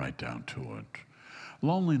come right down to it.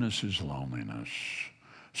 Loneliness is loneliness.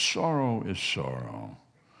 Sorrow is sorrow.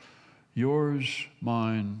 Yours,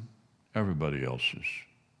 mine, everybody else's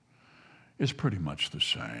is pretty much the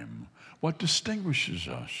same. What distinguishes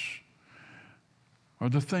us are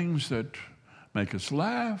the things that make us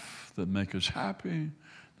laugh, that make us happy,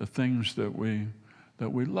 the things that we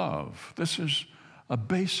love. This is a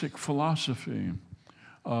basic philosophy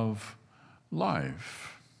of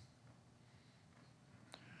life.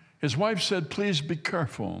 His wife said, "Please be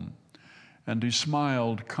careful." And he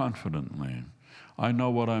smiled confidently. "I know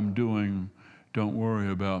what I'm doing. Don't worry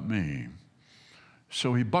about me."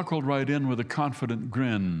 So he buckled right in with a confident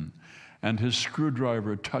grin, and his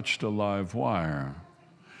screwdriver touched a live wire.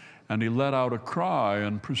 And he let out a cry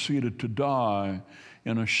and proceeded to die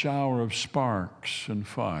in a shower of sparks and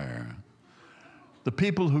fire. The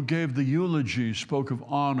people who gave the eulogy spoke of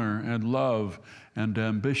honor and love and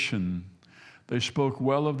ambition. They spoke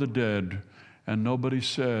well of the dead, and nobody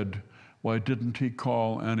said, "Why didn't he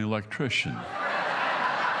call an electrician?"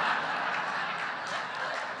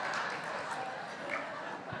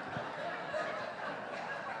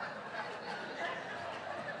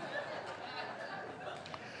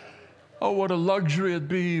 Oh, what a luxury it'd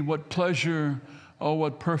be, what pleasure, oh,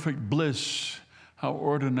 what perfect bliss, how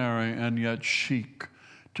ordinary and yet chic,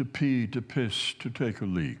 to pee, to piss, to take a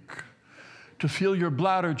leak. To feel your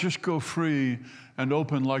bladder just go free and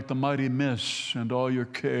open like the mighty Miss, and all your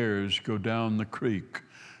cares go down the creek.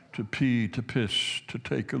 To pee, to piss, to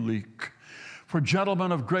take a leak. For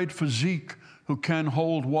gentlemen of great physique who can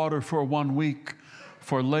hold water for 1 week.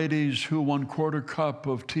 For ladies who 1/4 cup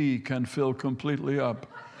of tea can fill completely up.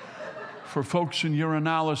 For folks in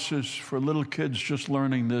urinalysis, for little kids just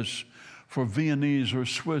learning this, for Viennese or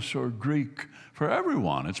Swiss or Greek, for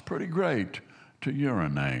everyone, it's pretty great to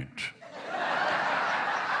urinate.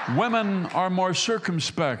 Women are more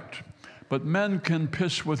circumspect, but men can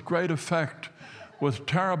piss with great effect, with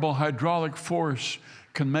terrible hydraulic force,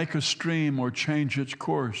 can make a stream or change its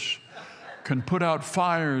course, can put out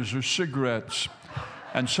fires or cigarettes,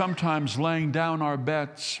 and sometimes laying down our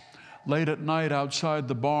bets, Late at night outside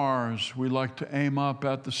the bars, we like to aim up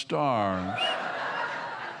at the stars.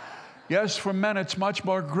 Yes, for men it's much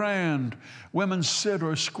more grand. Women sit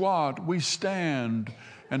or squat, we stand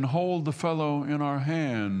and hold the fellow in our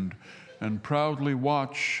hand and proudly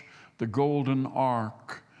watch the golden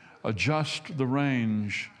arc, adjust the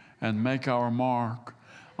range and make our mark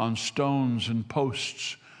on stones and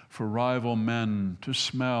posts for rival men to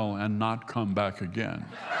smell and not come back again.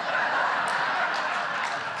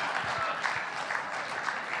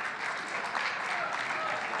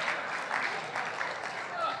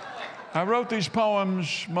 I wrote these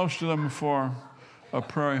poems, most of them for A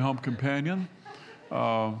Prairie Home Companion.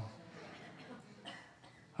 I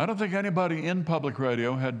don't think anybody in public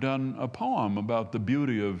radio had done a poem about the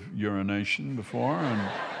beauty of urination before,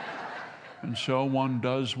 and so one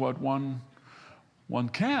does what one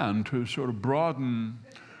can to sort of broaden,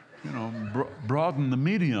 broaden the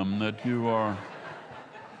medium that you are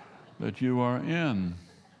in.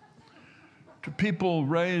 To people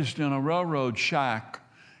raised in a railroad shack,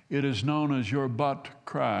 it is known as your butt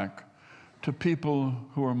crack. To people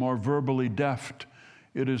who are more verbally deft,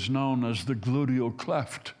 it is known as the gluteal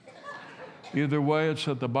cleft. Either way, it's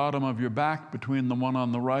at the bottom of your back between the one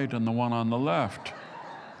on the right and the one on the left.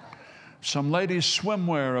 Some ladies'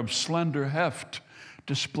 swimwear of slender heft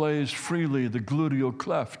displays freely the gluteal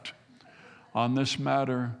cleft. On this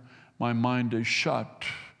matter, my mind is shut.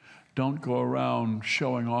 Don't go around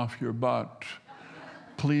showing off your butt.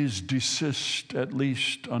 Please desist, at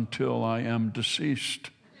least until I am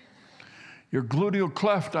deceased. Your gluteal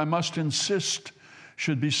cleft, I must insist,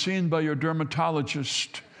 should be seen by your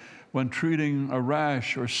dermatologist when treating a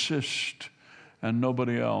rash or cyst, and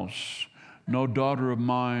nobody else. No daughter of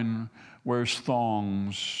mine wears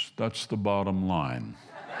thongs. That's the bottom line.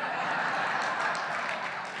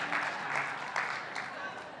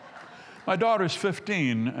 My daughter's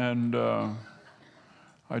 15, and I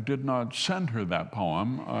did not send her that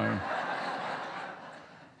poem. I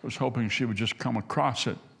was hoping she would just come across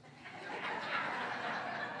it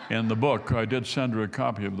in the book. I did send her a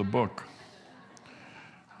copy of the book.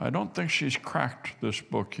 I don't think she's cracked this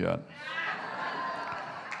book yet.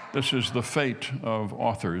 This is the fate of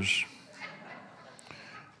authors.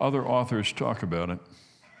 Other authors talk about it.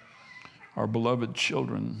 Our beloved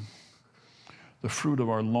children, the fruit of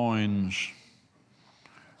our loins,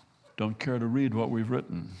 don't care to read what we've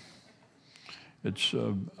written. It's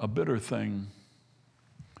a bitter thing.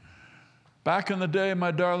 Back in the day, my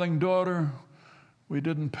darling daughter, we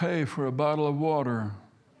didn't pay for a bottle of water.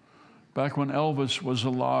 Back when Elvis was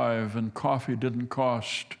alive and coffee didn't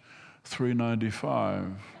cost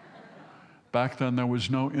 $3.95. Back then there was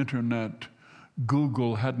no internet.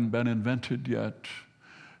 Google hadn't been invented yet.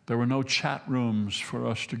 There were no chat rooms for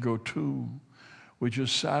us to go to. We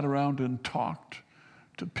just sat around and talked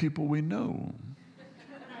to people we knew.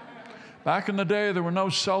 Back in the day, there were no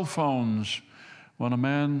cell phones. When a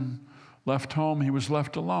man left home, he was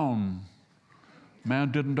left alone.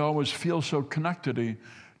 Man didn't always feel so connected. He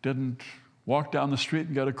didn't walk down the street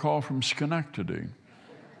and get a call from Schenectady.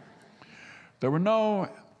 There were no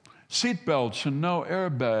seat belts and no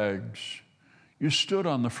airbags. You stood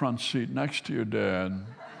on the front seat next to your dad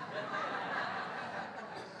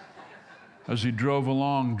as he drove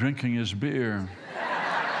along drinking his beer.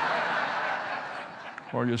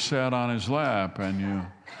 Or you sat on his lap and you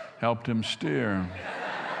helped him steer.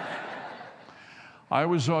 I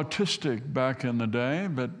was autistic back in the day,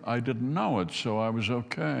 but I didn't know it, so I was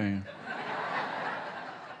okay.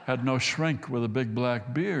 Had no shrink with a big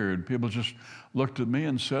black beard. People just looked at me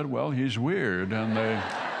and said, well, he's weird, and they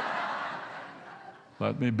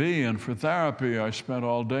let me be. And for therapy, I spent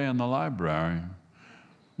all day in the library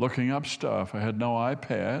looking up stuff. I had no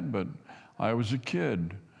iPad, but I was a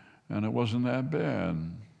kid, and it wasn't that bad.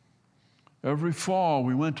 Every fall,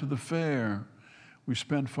 we went to the fair. We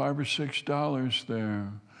spent $5 or $6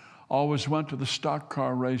 there. Always went to the stock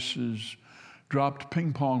car races, dropped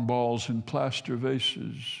ping pong balls in plaster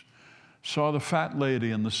vases, saw the fat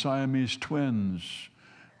lady and the Siamese twins,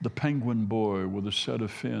 the penguin boy with a set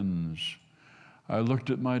of fins. I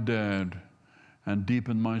looked at my dad, and deep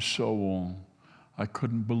in my soul, I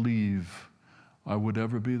couldn't believe I would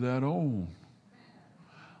ever be that old.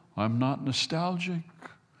 I'm not nostalgic,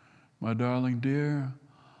 my darling dear.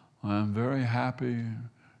 I am very happy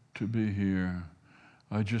to be here.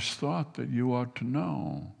 I just thought that you ought to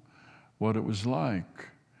know what it was like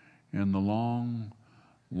in the long,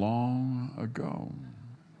 long ago.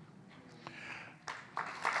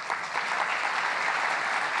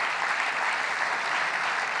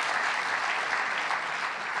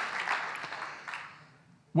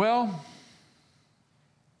 Well,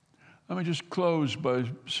 let me just close by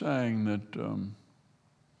saying that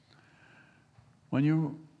when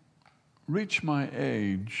you reach my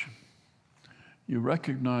age, you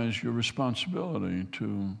recognize your responsibility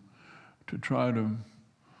to try to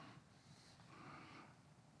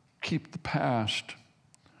keep the past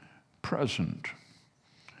present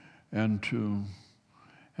and to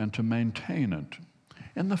maintain it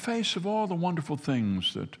in the face of all the wonderful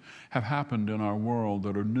things that have happened in our world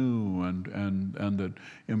that are new and that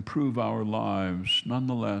improve our lives.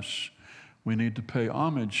 Nonetheless, we need to pay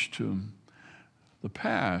homage to the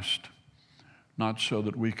past, not so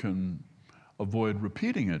that we can avoid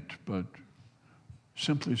repeating it, but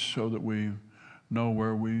simply so that we know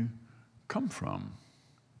where we come from.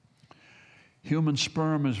 Human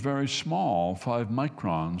sperm is very small, 5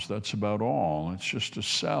 microns, that's about all. It's just a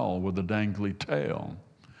cell with a dangly tail.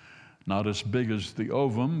 Not as big as the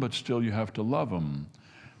ovum, but still you have to love them.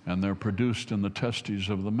 And they're produced in the testes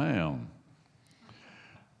of the male.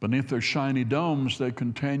 Beneath their shiny domes, they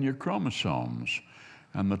contain your chromosomes,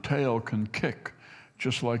 and the tail can kick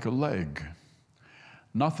just like a leg.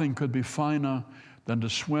 Nothing could be finer than to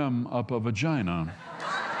swim up a vagina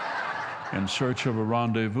in search of a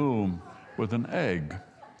rendezvous with an egg.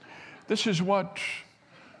 This is what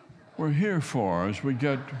we're here for as we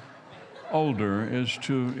get older, is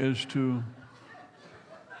to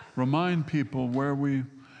remind people where we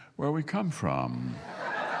come from.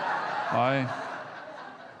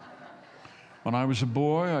 When I was a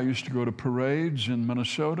boy, I used to go to parades in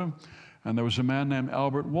Minnesota, and there was a man named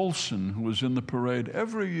Albert Wolson who was in the parade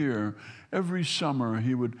every year. Every summer,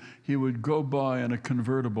 he would go by in a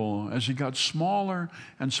convertible as he got smaller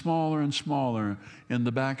and smaller and smaller in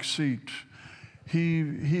the back seat.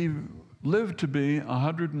 He lived to be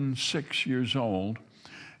 106 years old,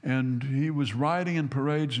 and he was riding in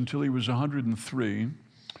parades until he was 103.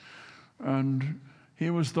 And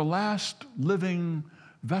he was the last living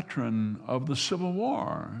veteran of the Civil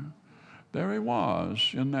War. There he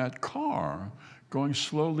was in that car going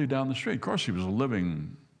slowly down the street. Of course, he was a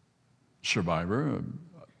living survivor. A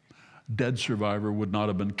dead survivor would not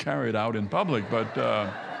have been carried out in public, but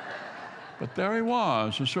there he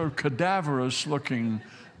was, a sort of cadaverous-looking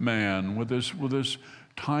man with this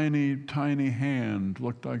tiny, tiny hand,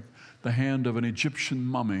 looked like the hand of an Egyptian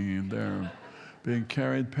mummy there, being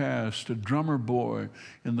carried past. A drummer boy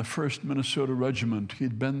in the 1st Minnesota Regiment.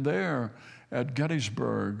 He'd been there at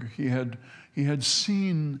Gettysburg. He had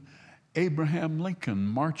seen Abraham Lincoln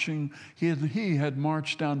marching. He had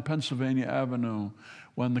marched down Pennsylvania Avenue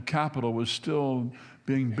when the Capitol was still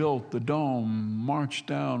being built. The dome marched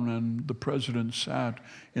down, and the president sat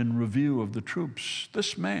in review of the troops.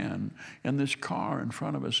 This man in this car in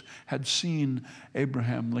front of us had seen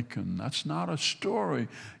Abraham Lincoln. That's not a story.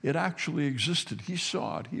 It actually existed. He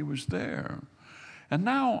saw it. He was there. And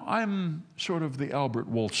now I'm sort of the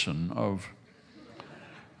Albert Wolson of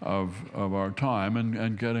our time,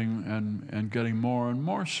 and getting more and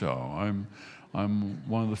more so. I'm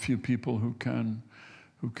one of the few people who can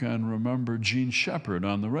remember Gene Shepard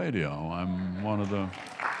on the radio. I'm one of the.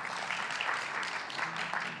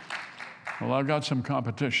 Well, I've got some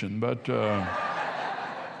competition, but I'm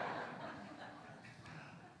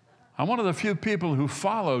one of the few people who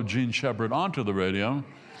followed Gene Shepard onto the radio.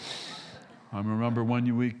 I remember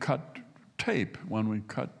when we cut tape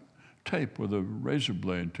with a razor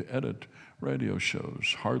blade to edit radio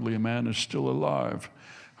shows. Hardly a man is still alive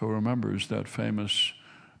who remembers that famous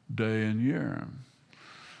day and year.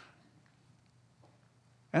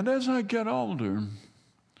 And as I get older,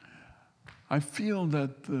 I feel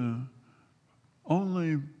that the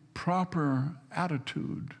only proper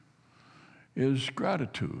attitude is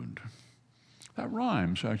gratitude. That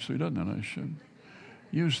rhymes, actually, doesn't it? I should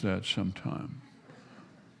use that sometime.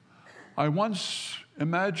 I once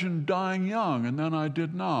imagined dying young, and then I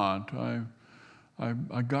did not. I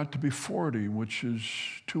got to be 40, which is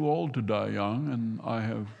too old to die young, and I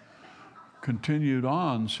have continued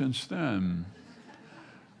on since then.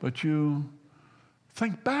 But you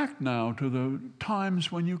think back now to the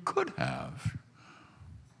times when you could have.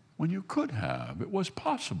 When you could have. It was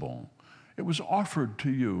possible. It was offered to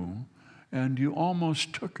you, and you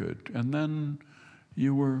almost took it. And then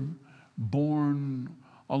you were born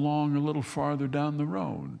along a little farther down the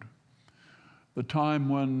road. The time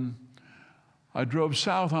when I drove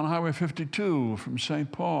south on Highway 52 from St.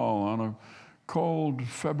 Paul on a cold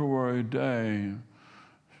February day.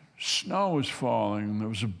 Snow was falling. There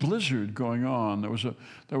was a blizzard going on. There was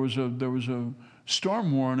a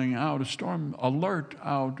storm warning out, a storm alert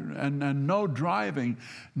out, and no driving,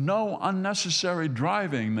 no unnecessary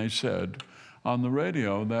driving, they said on the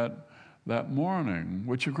radio, that morning,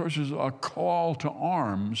 which of course is a call to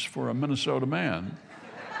arms for a Minnesota man.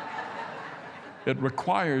 It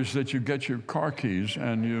requires that you get your car keys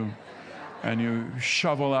and you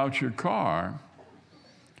shovel out your car.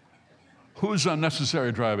 Who's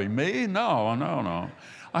unnecessary driving? Me? No.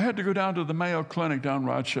 I had to go down to the Mayo Clinic down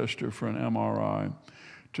Rochester for an MRI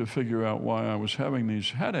to figure out why I was having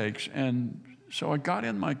these headaches. And so I got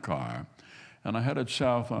in my car and I headed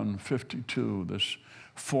south on 52, this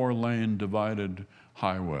 4-lane divided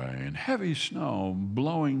highway, and heavy snow,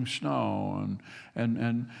 blowing snow,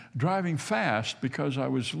 and driving fast because I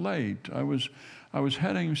was late. I was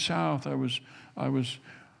heading south. I was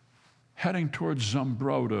heading towards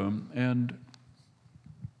Zumbrota, and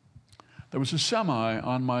there was a semi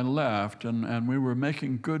on my left, and we were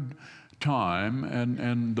making good time,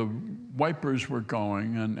 and the wipers were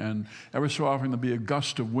going, and every so often there'd be a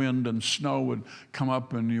gust of wind and snow would come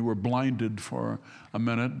up and you were blinded for a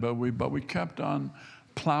minute, but we kept on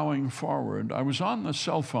plowing forward. I was on the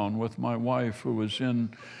cell phone with my wife, who was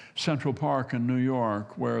in Central Park in New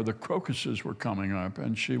York, where the crocuses were coming up,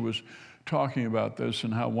 and she was talking about this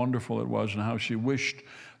and how wonderful it was and how she wished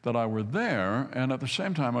that I were there, and at the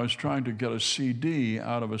same time I was trying to get a CD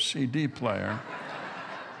out of a CD player.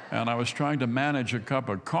 And I was trying to manage a cup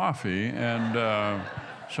of coffee, and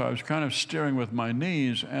so I was kind of steering with my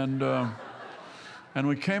knees, and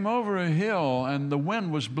we came over a hill, and the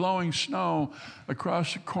wind was blowing snow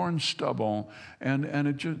across the corn stubble, and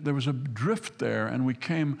there was a drift there, and we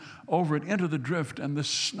came over it into the drift, and the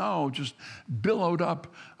snow just billowed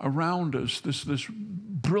up around us, this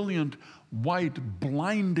brilliant, white,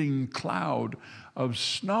 blinding cloud of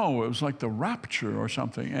snow. It was like the rapture or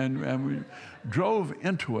something, and we drove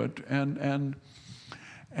into it, and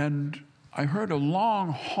I heard a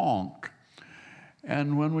long honk,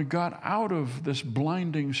 and when we got out of this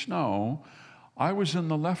blinding snow, I was in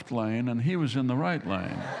the left lane and he was in the right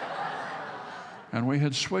lane. And we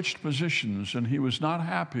had switched positions, and he was not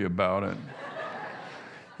happy about it.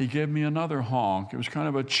 He gave me another honk. It was kind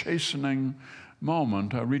of a chastening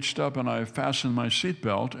moment. I reached up and I fastened my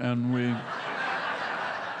seatbelt, and we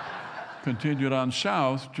continued on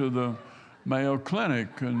south to the Mayo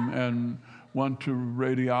Clinic and went to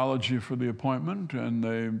radiology for the appointment, and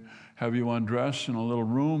they have you undressed in a little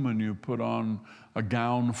room, and you put on a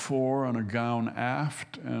gown fore and a gown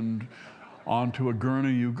aft, and onto a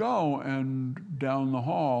gurney you go, and down the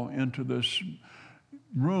hall into this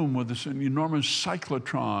room with this enormous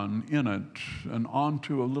cyclotron in it, and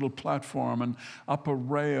onto a little platform and up a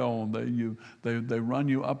rail. They run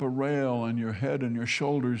you up a rail, and your head and your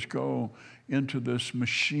shoulders go into this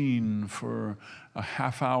machine for a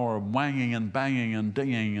half hour, wanging and banging and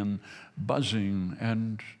dinging and buzzing.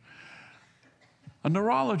 And a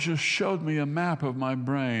neurologist showed me a map of my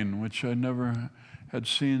brain, which I never had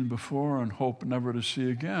seen before and hope never to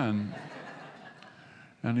see again.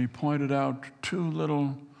 And he pointed out 2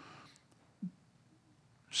 little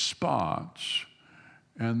spots,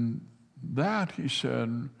 and that, he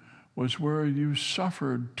said, was where you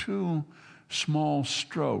suffered 2 small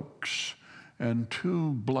strokes, and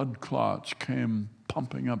 2 blood clots came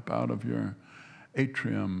pumping up out of your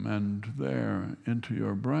atrium and there into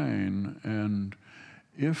your brain. And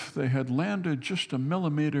if they had landed just a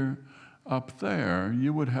millimeter up there,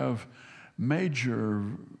 you would have major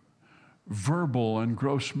verbal and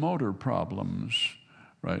gross motor problems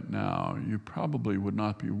right now. You probably would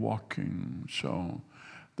not be walking. So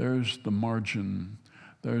there's the margin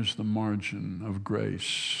of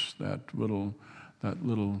grace, that little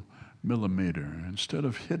millimeter. Instead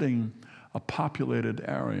of hitting a populated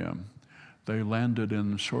area, they landed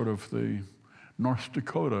in sort of the North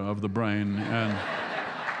Dakota of the brain, and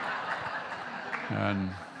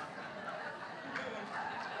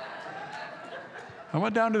I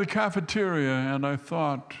went down to the cafeteria and I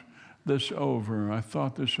thought this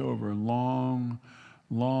over long,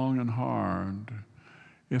 long and hard.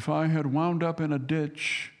 If I had wound up in a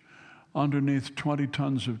ditch underneath 20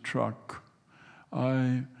 tons of truck,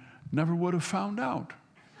 I never would have found out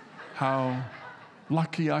how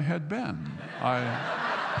lucky I had been.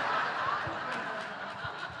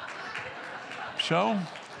 So,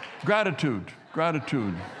 gratitude.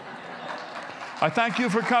 I thank you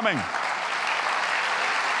for coming.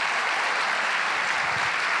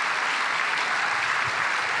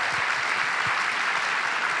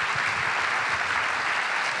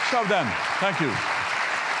 So then, thank you.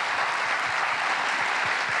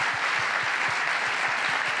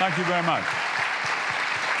 Thank you very much.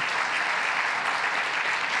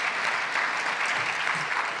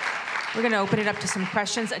 We're going to open it up to some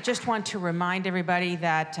questions. I just want to remind everybody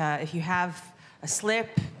that if you have a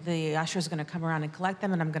slip, the usher is going to come around and collect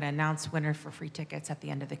them, and I'm going to announce winner for free tickets at the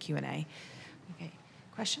end of the Q&A. Okay,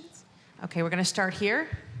 questions? Okay, we're going to start here.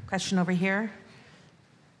 Question over here.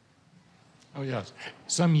 Oh, yes.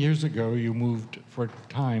 Some years ago, you moved for a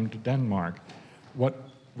time to Denmark. What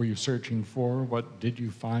were you searching for? What did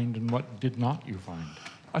you find, and what did not you find?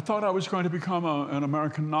 I thought I was going to become an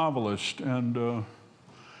American novelist, and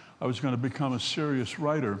I was going to become a serious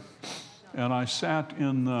writer. And I sat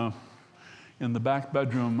in the back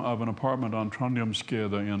bedroom of an apartment on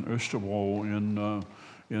Trondheimsgade in Østervrå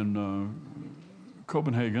in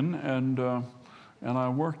Copenhagen, and I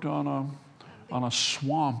worked on a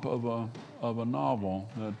swamp of a novel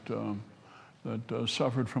that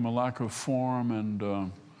suffered from a lack of form and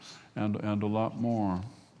a lot more.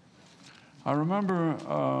 I remember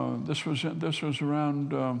this was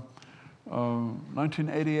around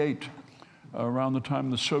 1988, around the time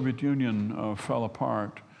the Soviet Union fell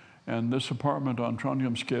apart, and this apartment on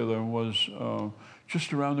Trondheimsgade was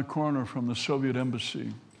just around the corner from the Soviet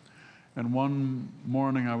embassy. And one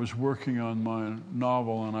morning I was working on my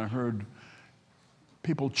novel, and I heard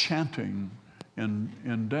people chanting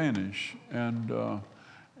in Danish, and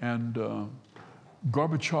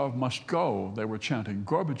Gorbachev must go. They were chanting,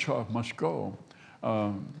 Gorbachev must go.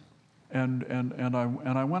 And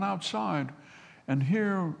I went outside, and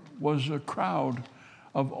here was a crowd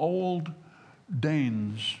of old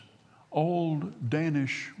Danes, old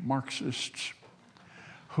Danish Marxists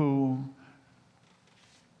who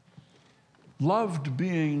loved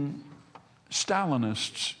being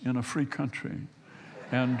Stalinists in a free country,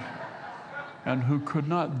 and who could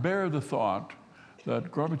not bear the thought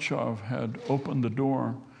that Gorbachev had opened the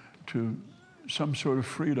door to some sort of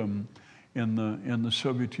freedom in the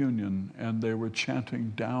Soviet Union, and they were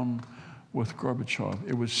chanting down with Gorbachev.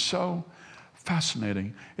 It was so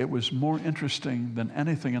fascinating. It was more interesting than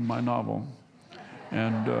anything in my novel.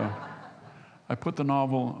 And I put the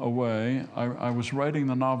novel away. I was writing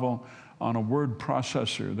the novel on a word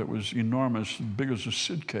processor that was enormous, big as a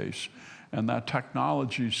suitcase, and that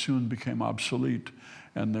technology soon became obsolete.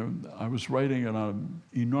 And I was writing on an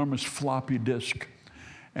enormous floppy disk.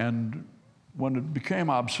 And when it became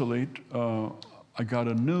obsolete, I got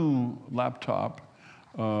a new laptop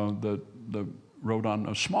that wrote on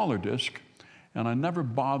a smaller disk, and I never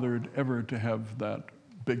bothered ever to have that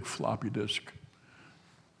big floppy disk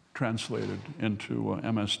translated into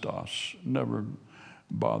MS-DOS. Never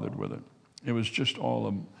bothered with it. It was just all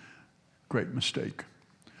a great mistake.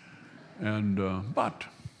 And but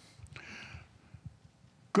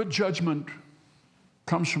good judgment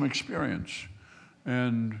comes from experience,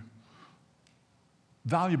 and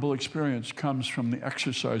valuable experience comes from the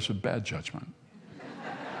exercise of bad judgment.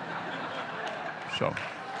 So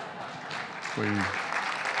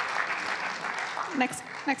Next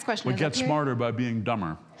question. we get smarter by being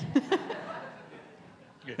dumber.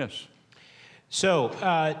 Yes. So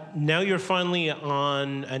now you're finally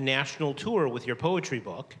on a national tour with your poetry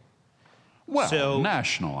book. Well,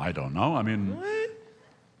 national, I don't know. I mean,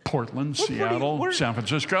 Portland, Seattle, San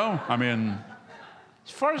Francisco. I mean,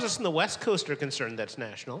 as far as us in the West Coast are concerned, that's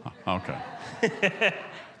national. Okay.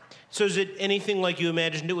 So is it anything like you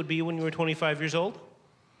imagined it would be when you were 25 years old?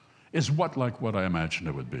 Is what like what I imagined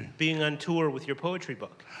it would be? Being on tour with your poetry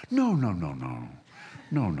book? No.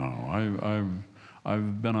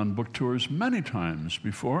 I've been on book tours many times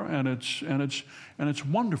before, and it's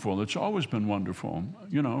wonderful. It's always been wonderful.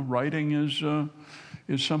 You know, writing is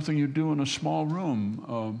something you do in a small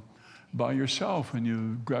room by yourself, and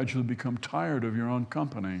you gradually become tired of your own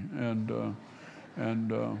company,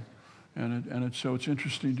 so it's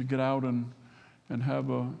interesting to get out and have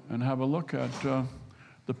a look at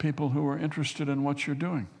the people who are interested in what you're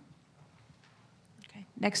doing. Okay,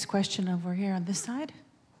 next question over here on this side.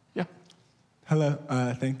 Yeah. Hello,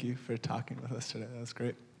 thank you for talking with us today. That was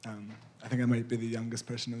great. I think I might be the youngest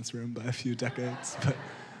person in this room by a few decades. But,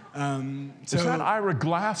 is that Ira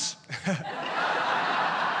Glass?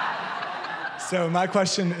 So my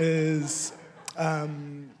question is,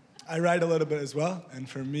 I write a little bit as well, and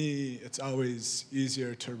for me, it's always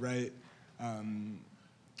easier to write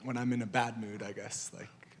when I'm in a bad mood, I guess. Like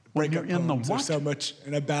breakup poems are so much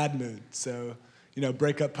in a bad mood. So, you know,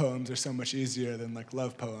 breakup poems are so much easier than like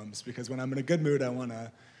love poems, because when I'm in a good mood, I want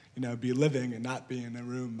to, you know, be living and not be in a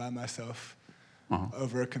room by myself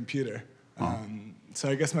over a computer. So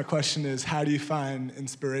I guess my question is, how do you find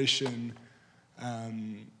inspiration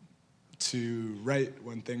to write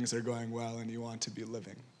when things are going well and you want to be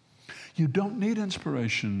living? You don't need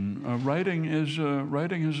inspiration. Writing is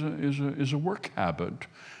a work habit,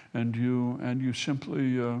 and you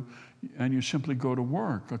simply go to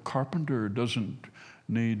work. A carpenter doesn't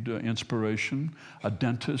need inspiration. A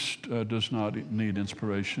dentist does not need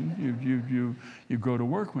inspiration. You go to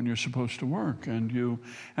work when you're supposed to work, and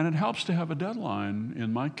it helps to have a deadline.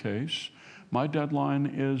 In my case, my deadline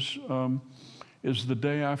is the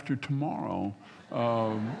day after tomorrow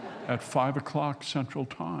at 5 o'clock Central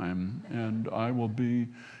Time, and I will be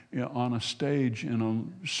on a stage in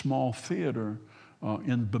a small theater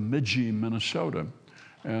in Bemidji, Minnesota,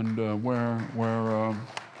 and where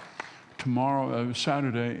tomorrow,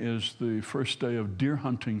 Saturday, is the first day of deer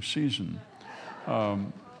hunting season, a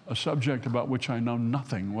subject about which I know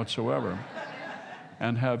nothing whatsoever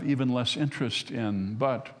and have even less interest in.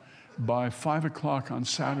 But by 5 o'clock on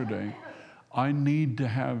Saturday, I need to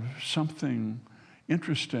have something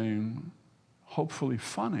interesting, hopefully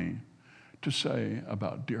funny, to say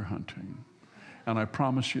about deer hunting. And I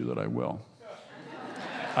promise you that I will.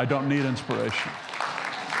 I don't need inspiration.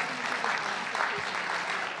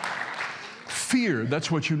 Fear, that's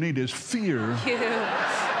what you need, is fear.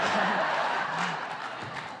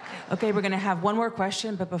 Okay, we're going to have one more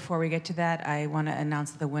question, but before we get to that, I want to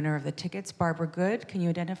announce the winner of the tickets, Barbara Good. Can you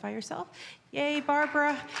identify yourself? Yay,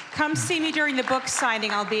 Barbara. Come see me during the book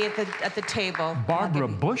signing. I'll be at the table. Barbara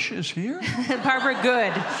Bush is here? Barbara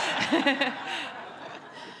Good.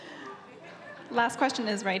 Last question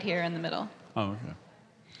is right here in the middle. Oh,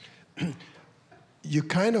 okay. You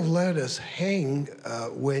kind of let us hang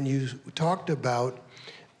when you talked about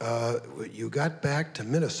you got back to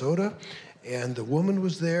Minnesota and the woman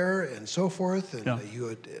was there and so forth. And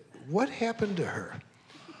yeah. What happened to her?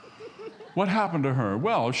 What happened to her?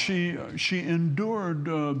 Well, she endured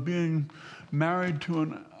being married to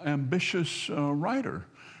an ambitious writer.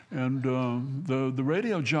 And the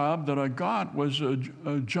radio job that I got was a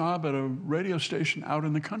job at a radio station out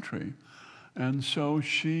in the country. And so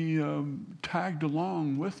she tagged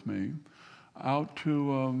along with me out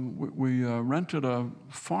to, we rented a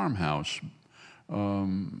farmhouse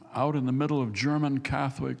out in the middle of German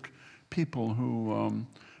Catholic people who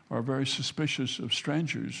are very suspicious of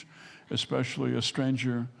strangers, especially a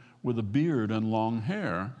stranger with a beard and long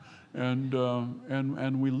hair. And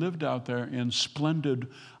we lived out there in splendid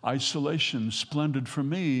isolation, splendid for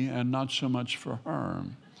me and not so much for her.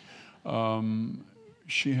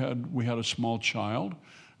 We had a small child,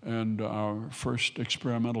 and our first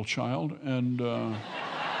experimental child, and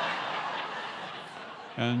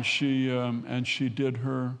she did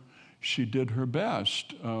her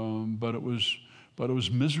best, but it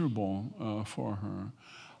was miserable for her.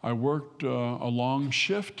 I worked a long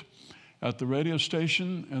shift at the radio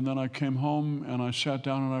station, and then I came home and I sat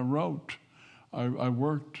down and I wrote. I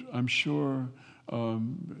worked, I'm sure,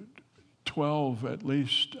 12 at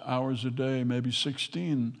least hours a day, maybe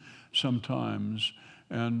 16 sometimes.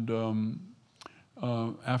 And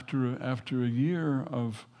after a year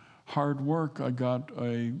of hard work, I got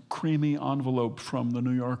a creamy envelope from the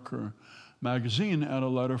New Yorker magazine and a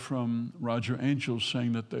letter from Roger Angels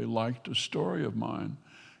saying that they liked a story of mine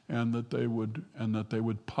and that they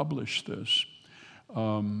would publish this.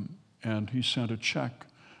 And he sent a check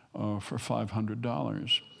for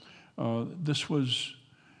 $500. This was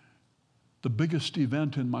the biggest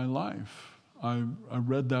event in my life. I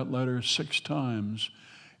read that letter 6 times.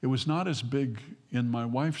 It was not as big in my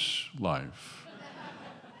wife's life,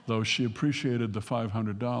 though she appreciated the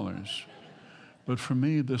 $500. But for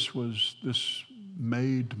me, this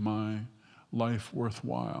made my life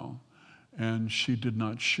worthwhile. And she did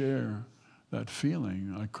not share that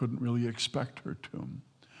feeling. I couldn't really expect her to.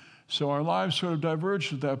 So our lives sort of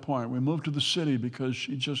diverged at that point. We moved to the city because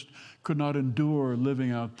she just could not endure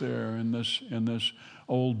living out there in this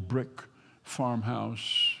old brick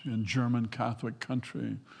farmhouse in German Catholic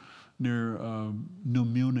country near New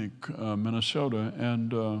Munich, Minnesota,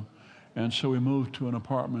 and so we moved to an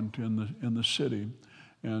apartment in the city,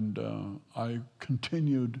 and I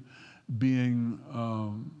continued being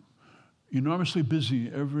enormously busy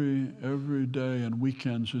every day and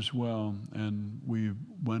weekends as well, and we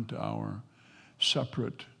went our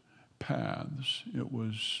separate paths. It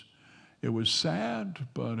was sad,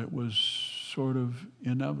 but it was sort of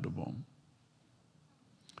inevitable.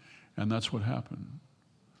 And that's what happened.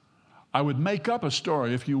 I would make up a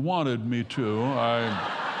story if you wanted me to.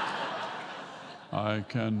 I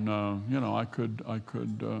can, I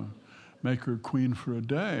could make her queen for a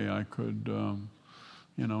day. I could,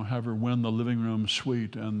 have her win the living room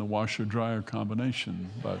suite and the washer-dryer combination.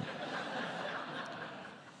 But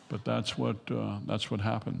that's what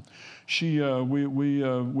happened.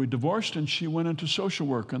 We divorced, and she went into social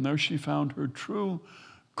work, and there she found her true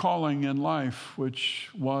calling in life, which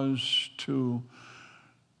was to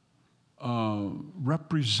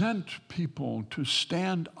represent people, to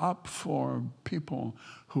stand up for people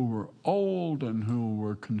who were old and who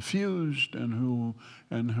were confused and who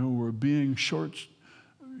were being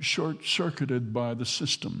short-circuited by the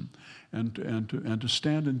system, and to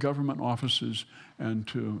stand in government offices and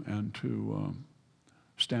to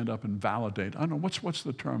stand up and validate. I don't know what's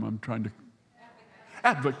the term I'm trying to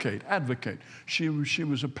advocate. She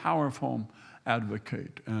was a powerful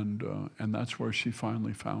advocate, and that's where she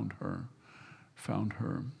finally found her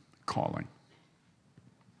calling.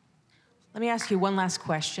 Let me ask you one last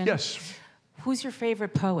question. Yes. Who's your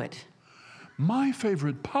favorite poet? My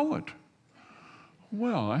favorite poet?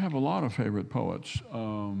 Well, I have a lot of favorite poets,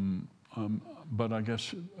 but I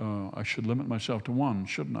guess I should limit myself to one,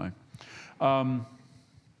 shouldn't I?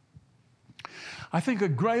 I think a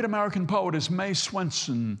great American poet is May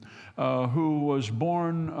Swenson, who was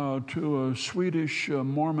born to a Swedish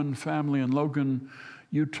Mormon family in Logan,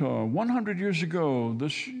 Utah. 100 years ago,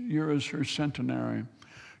 this year is her centenary.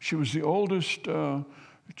 She was the oldest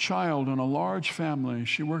child in a large family.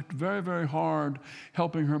 She worked very, very hard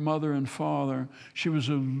helping her mother and father. She was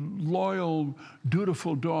a loyal,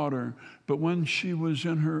 dutiful daughter, but when she was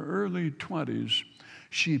in her early 20s,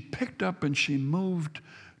 she picked up and she moved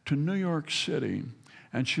to New York City,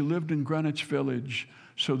 and she lived in Greenwich Village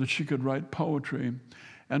so that she could write poetry,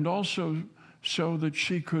 and also so that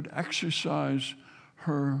she could exercise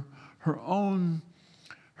her own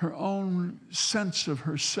sense of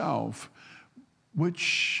herself,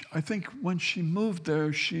 which I think when she moved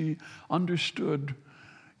there, she understood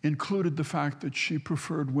included the fact that she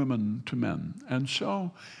preferred women to men. And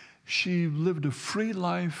so she lived a free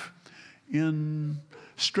life in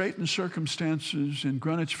straitened circumstances in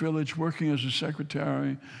Greenwich Village, working as a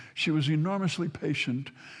secretary. She was enormously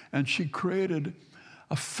patient, and she created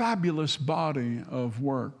a fabulous body of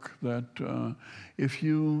work that if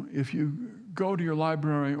you go to your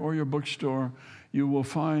library or your bookstore, you will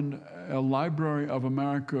find a Library of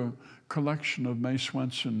America collection of May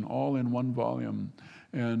Swenson, all in one volume.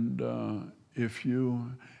 And if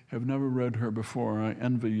you have never read her before, I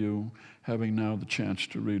envy you having now the chance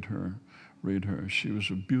to read her. She was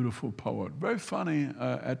a beautiful poet, very funny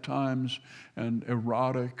at times and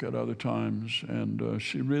erotic at other times, and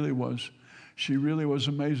she really was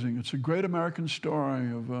amazing. It's a great American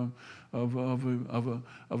story of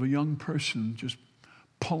a young person just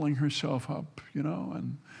pulling herself up,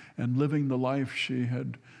 and living the life she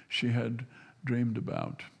had dreamed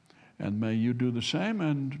about. And may you do the same,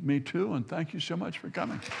 and me too, and thank you so much for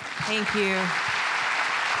coming. Thank you.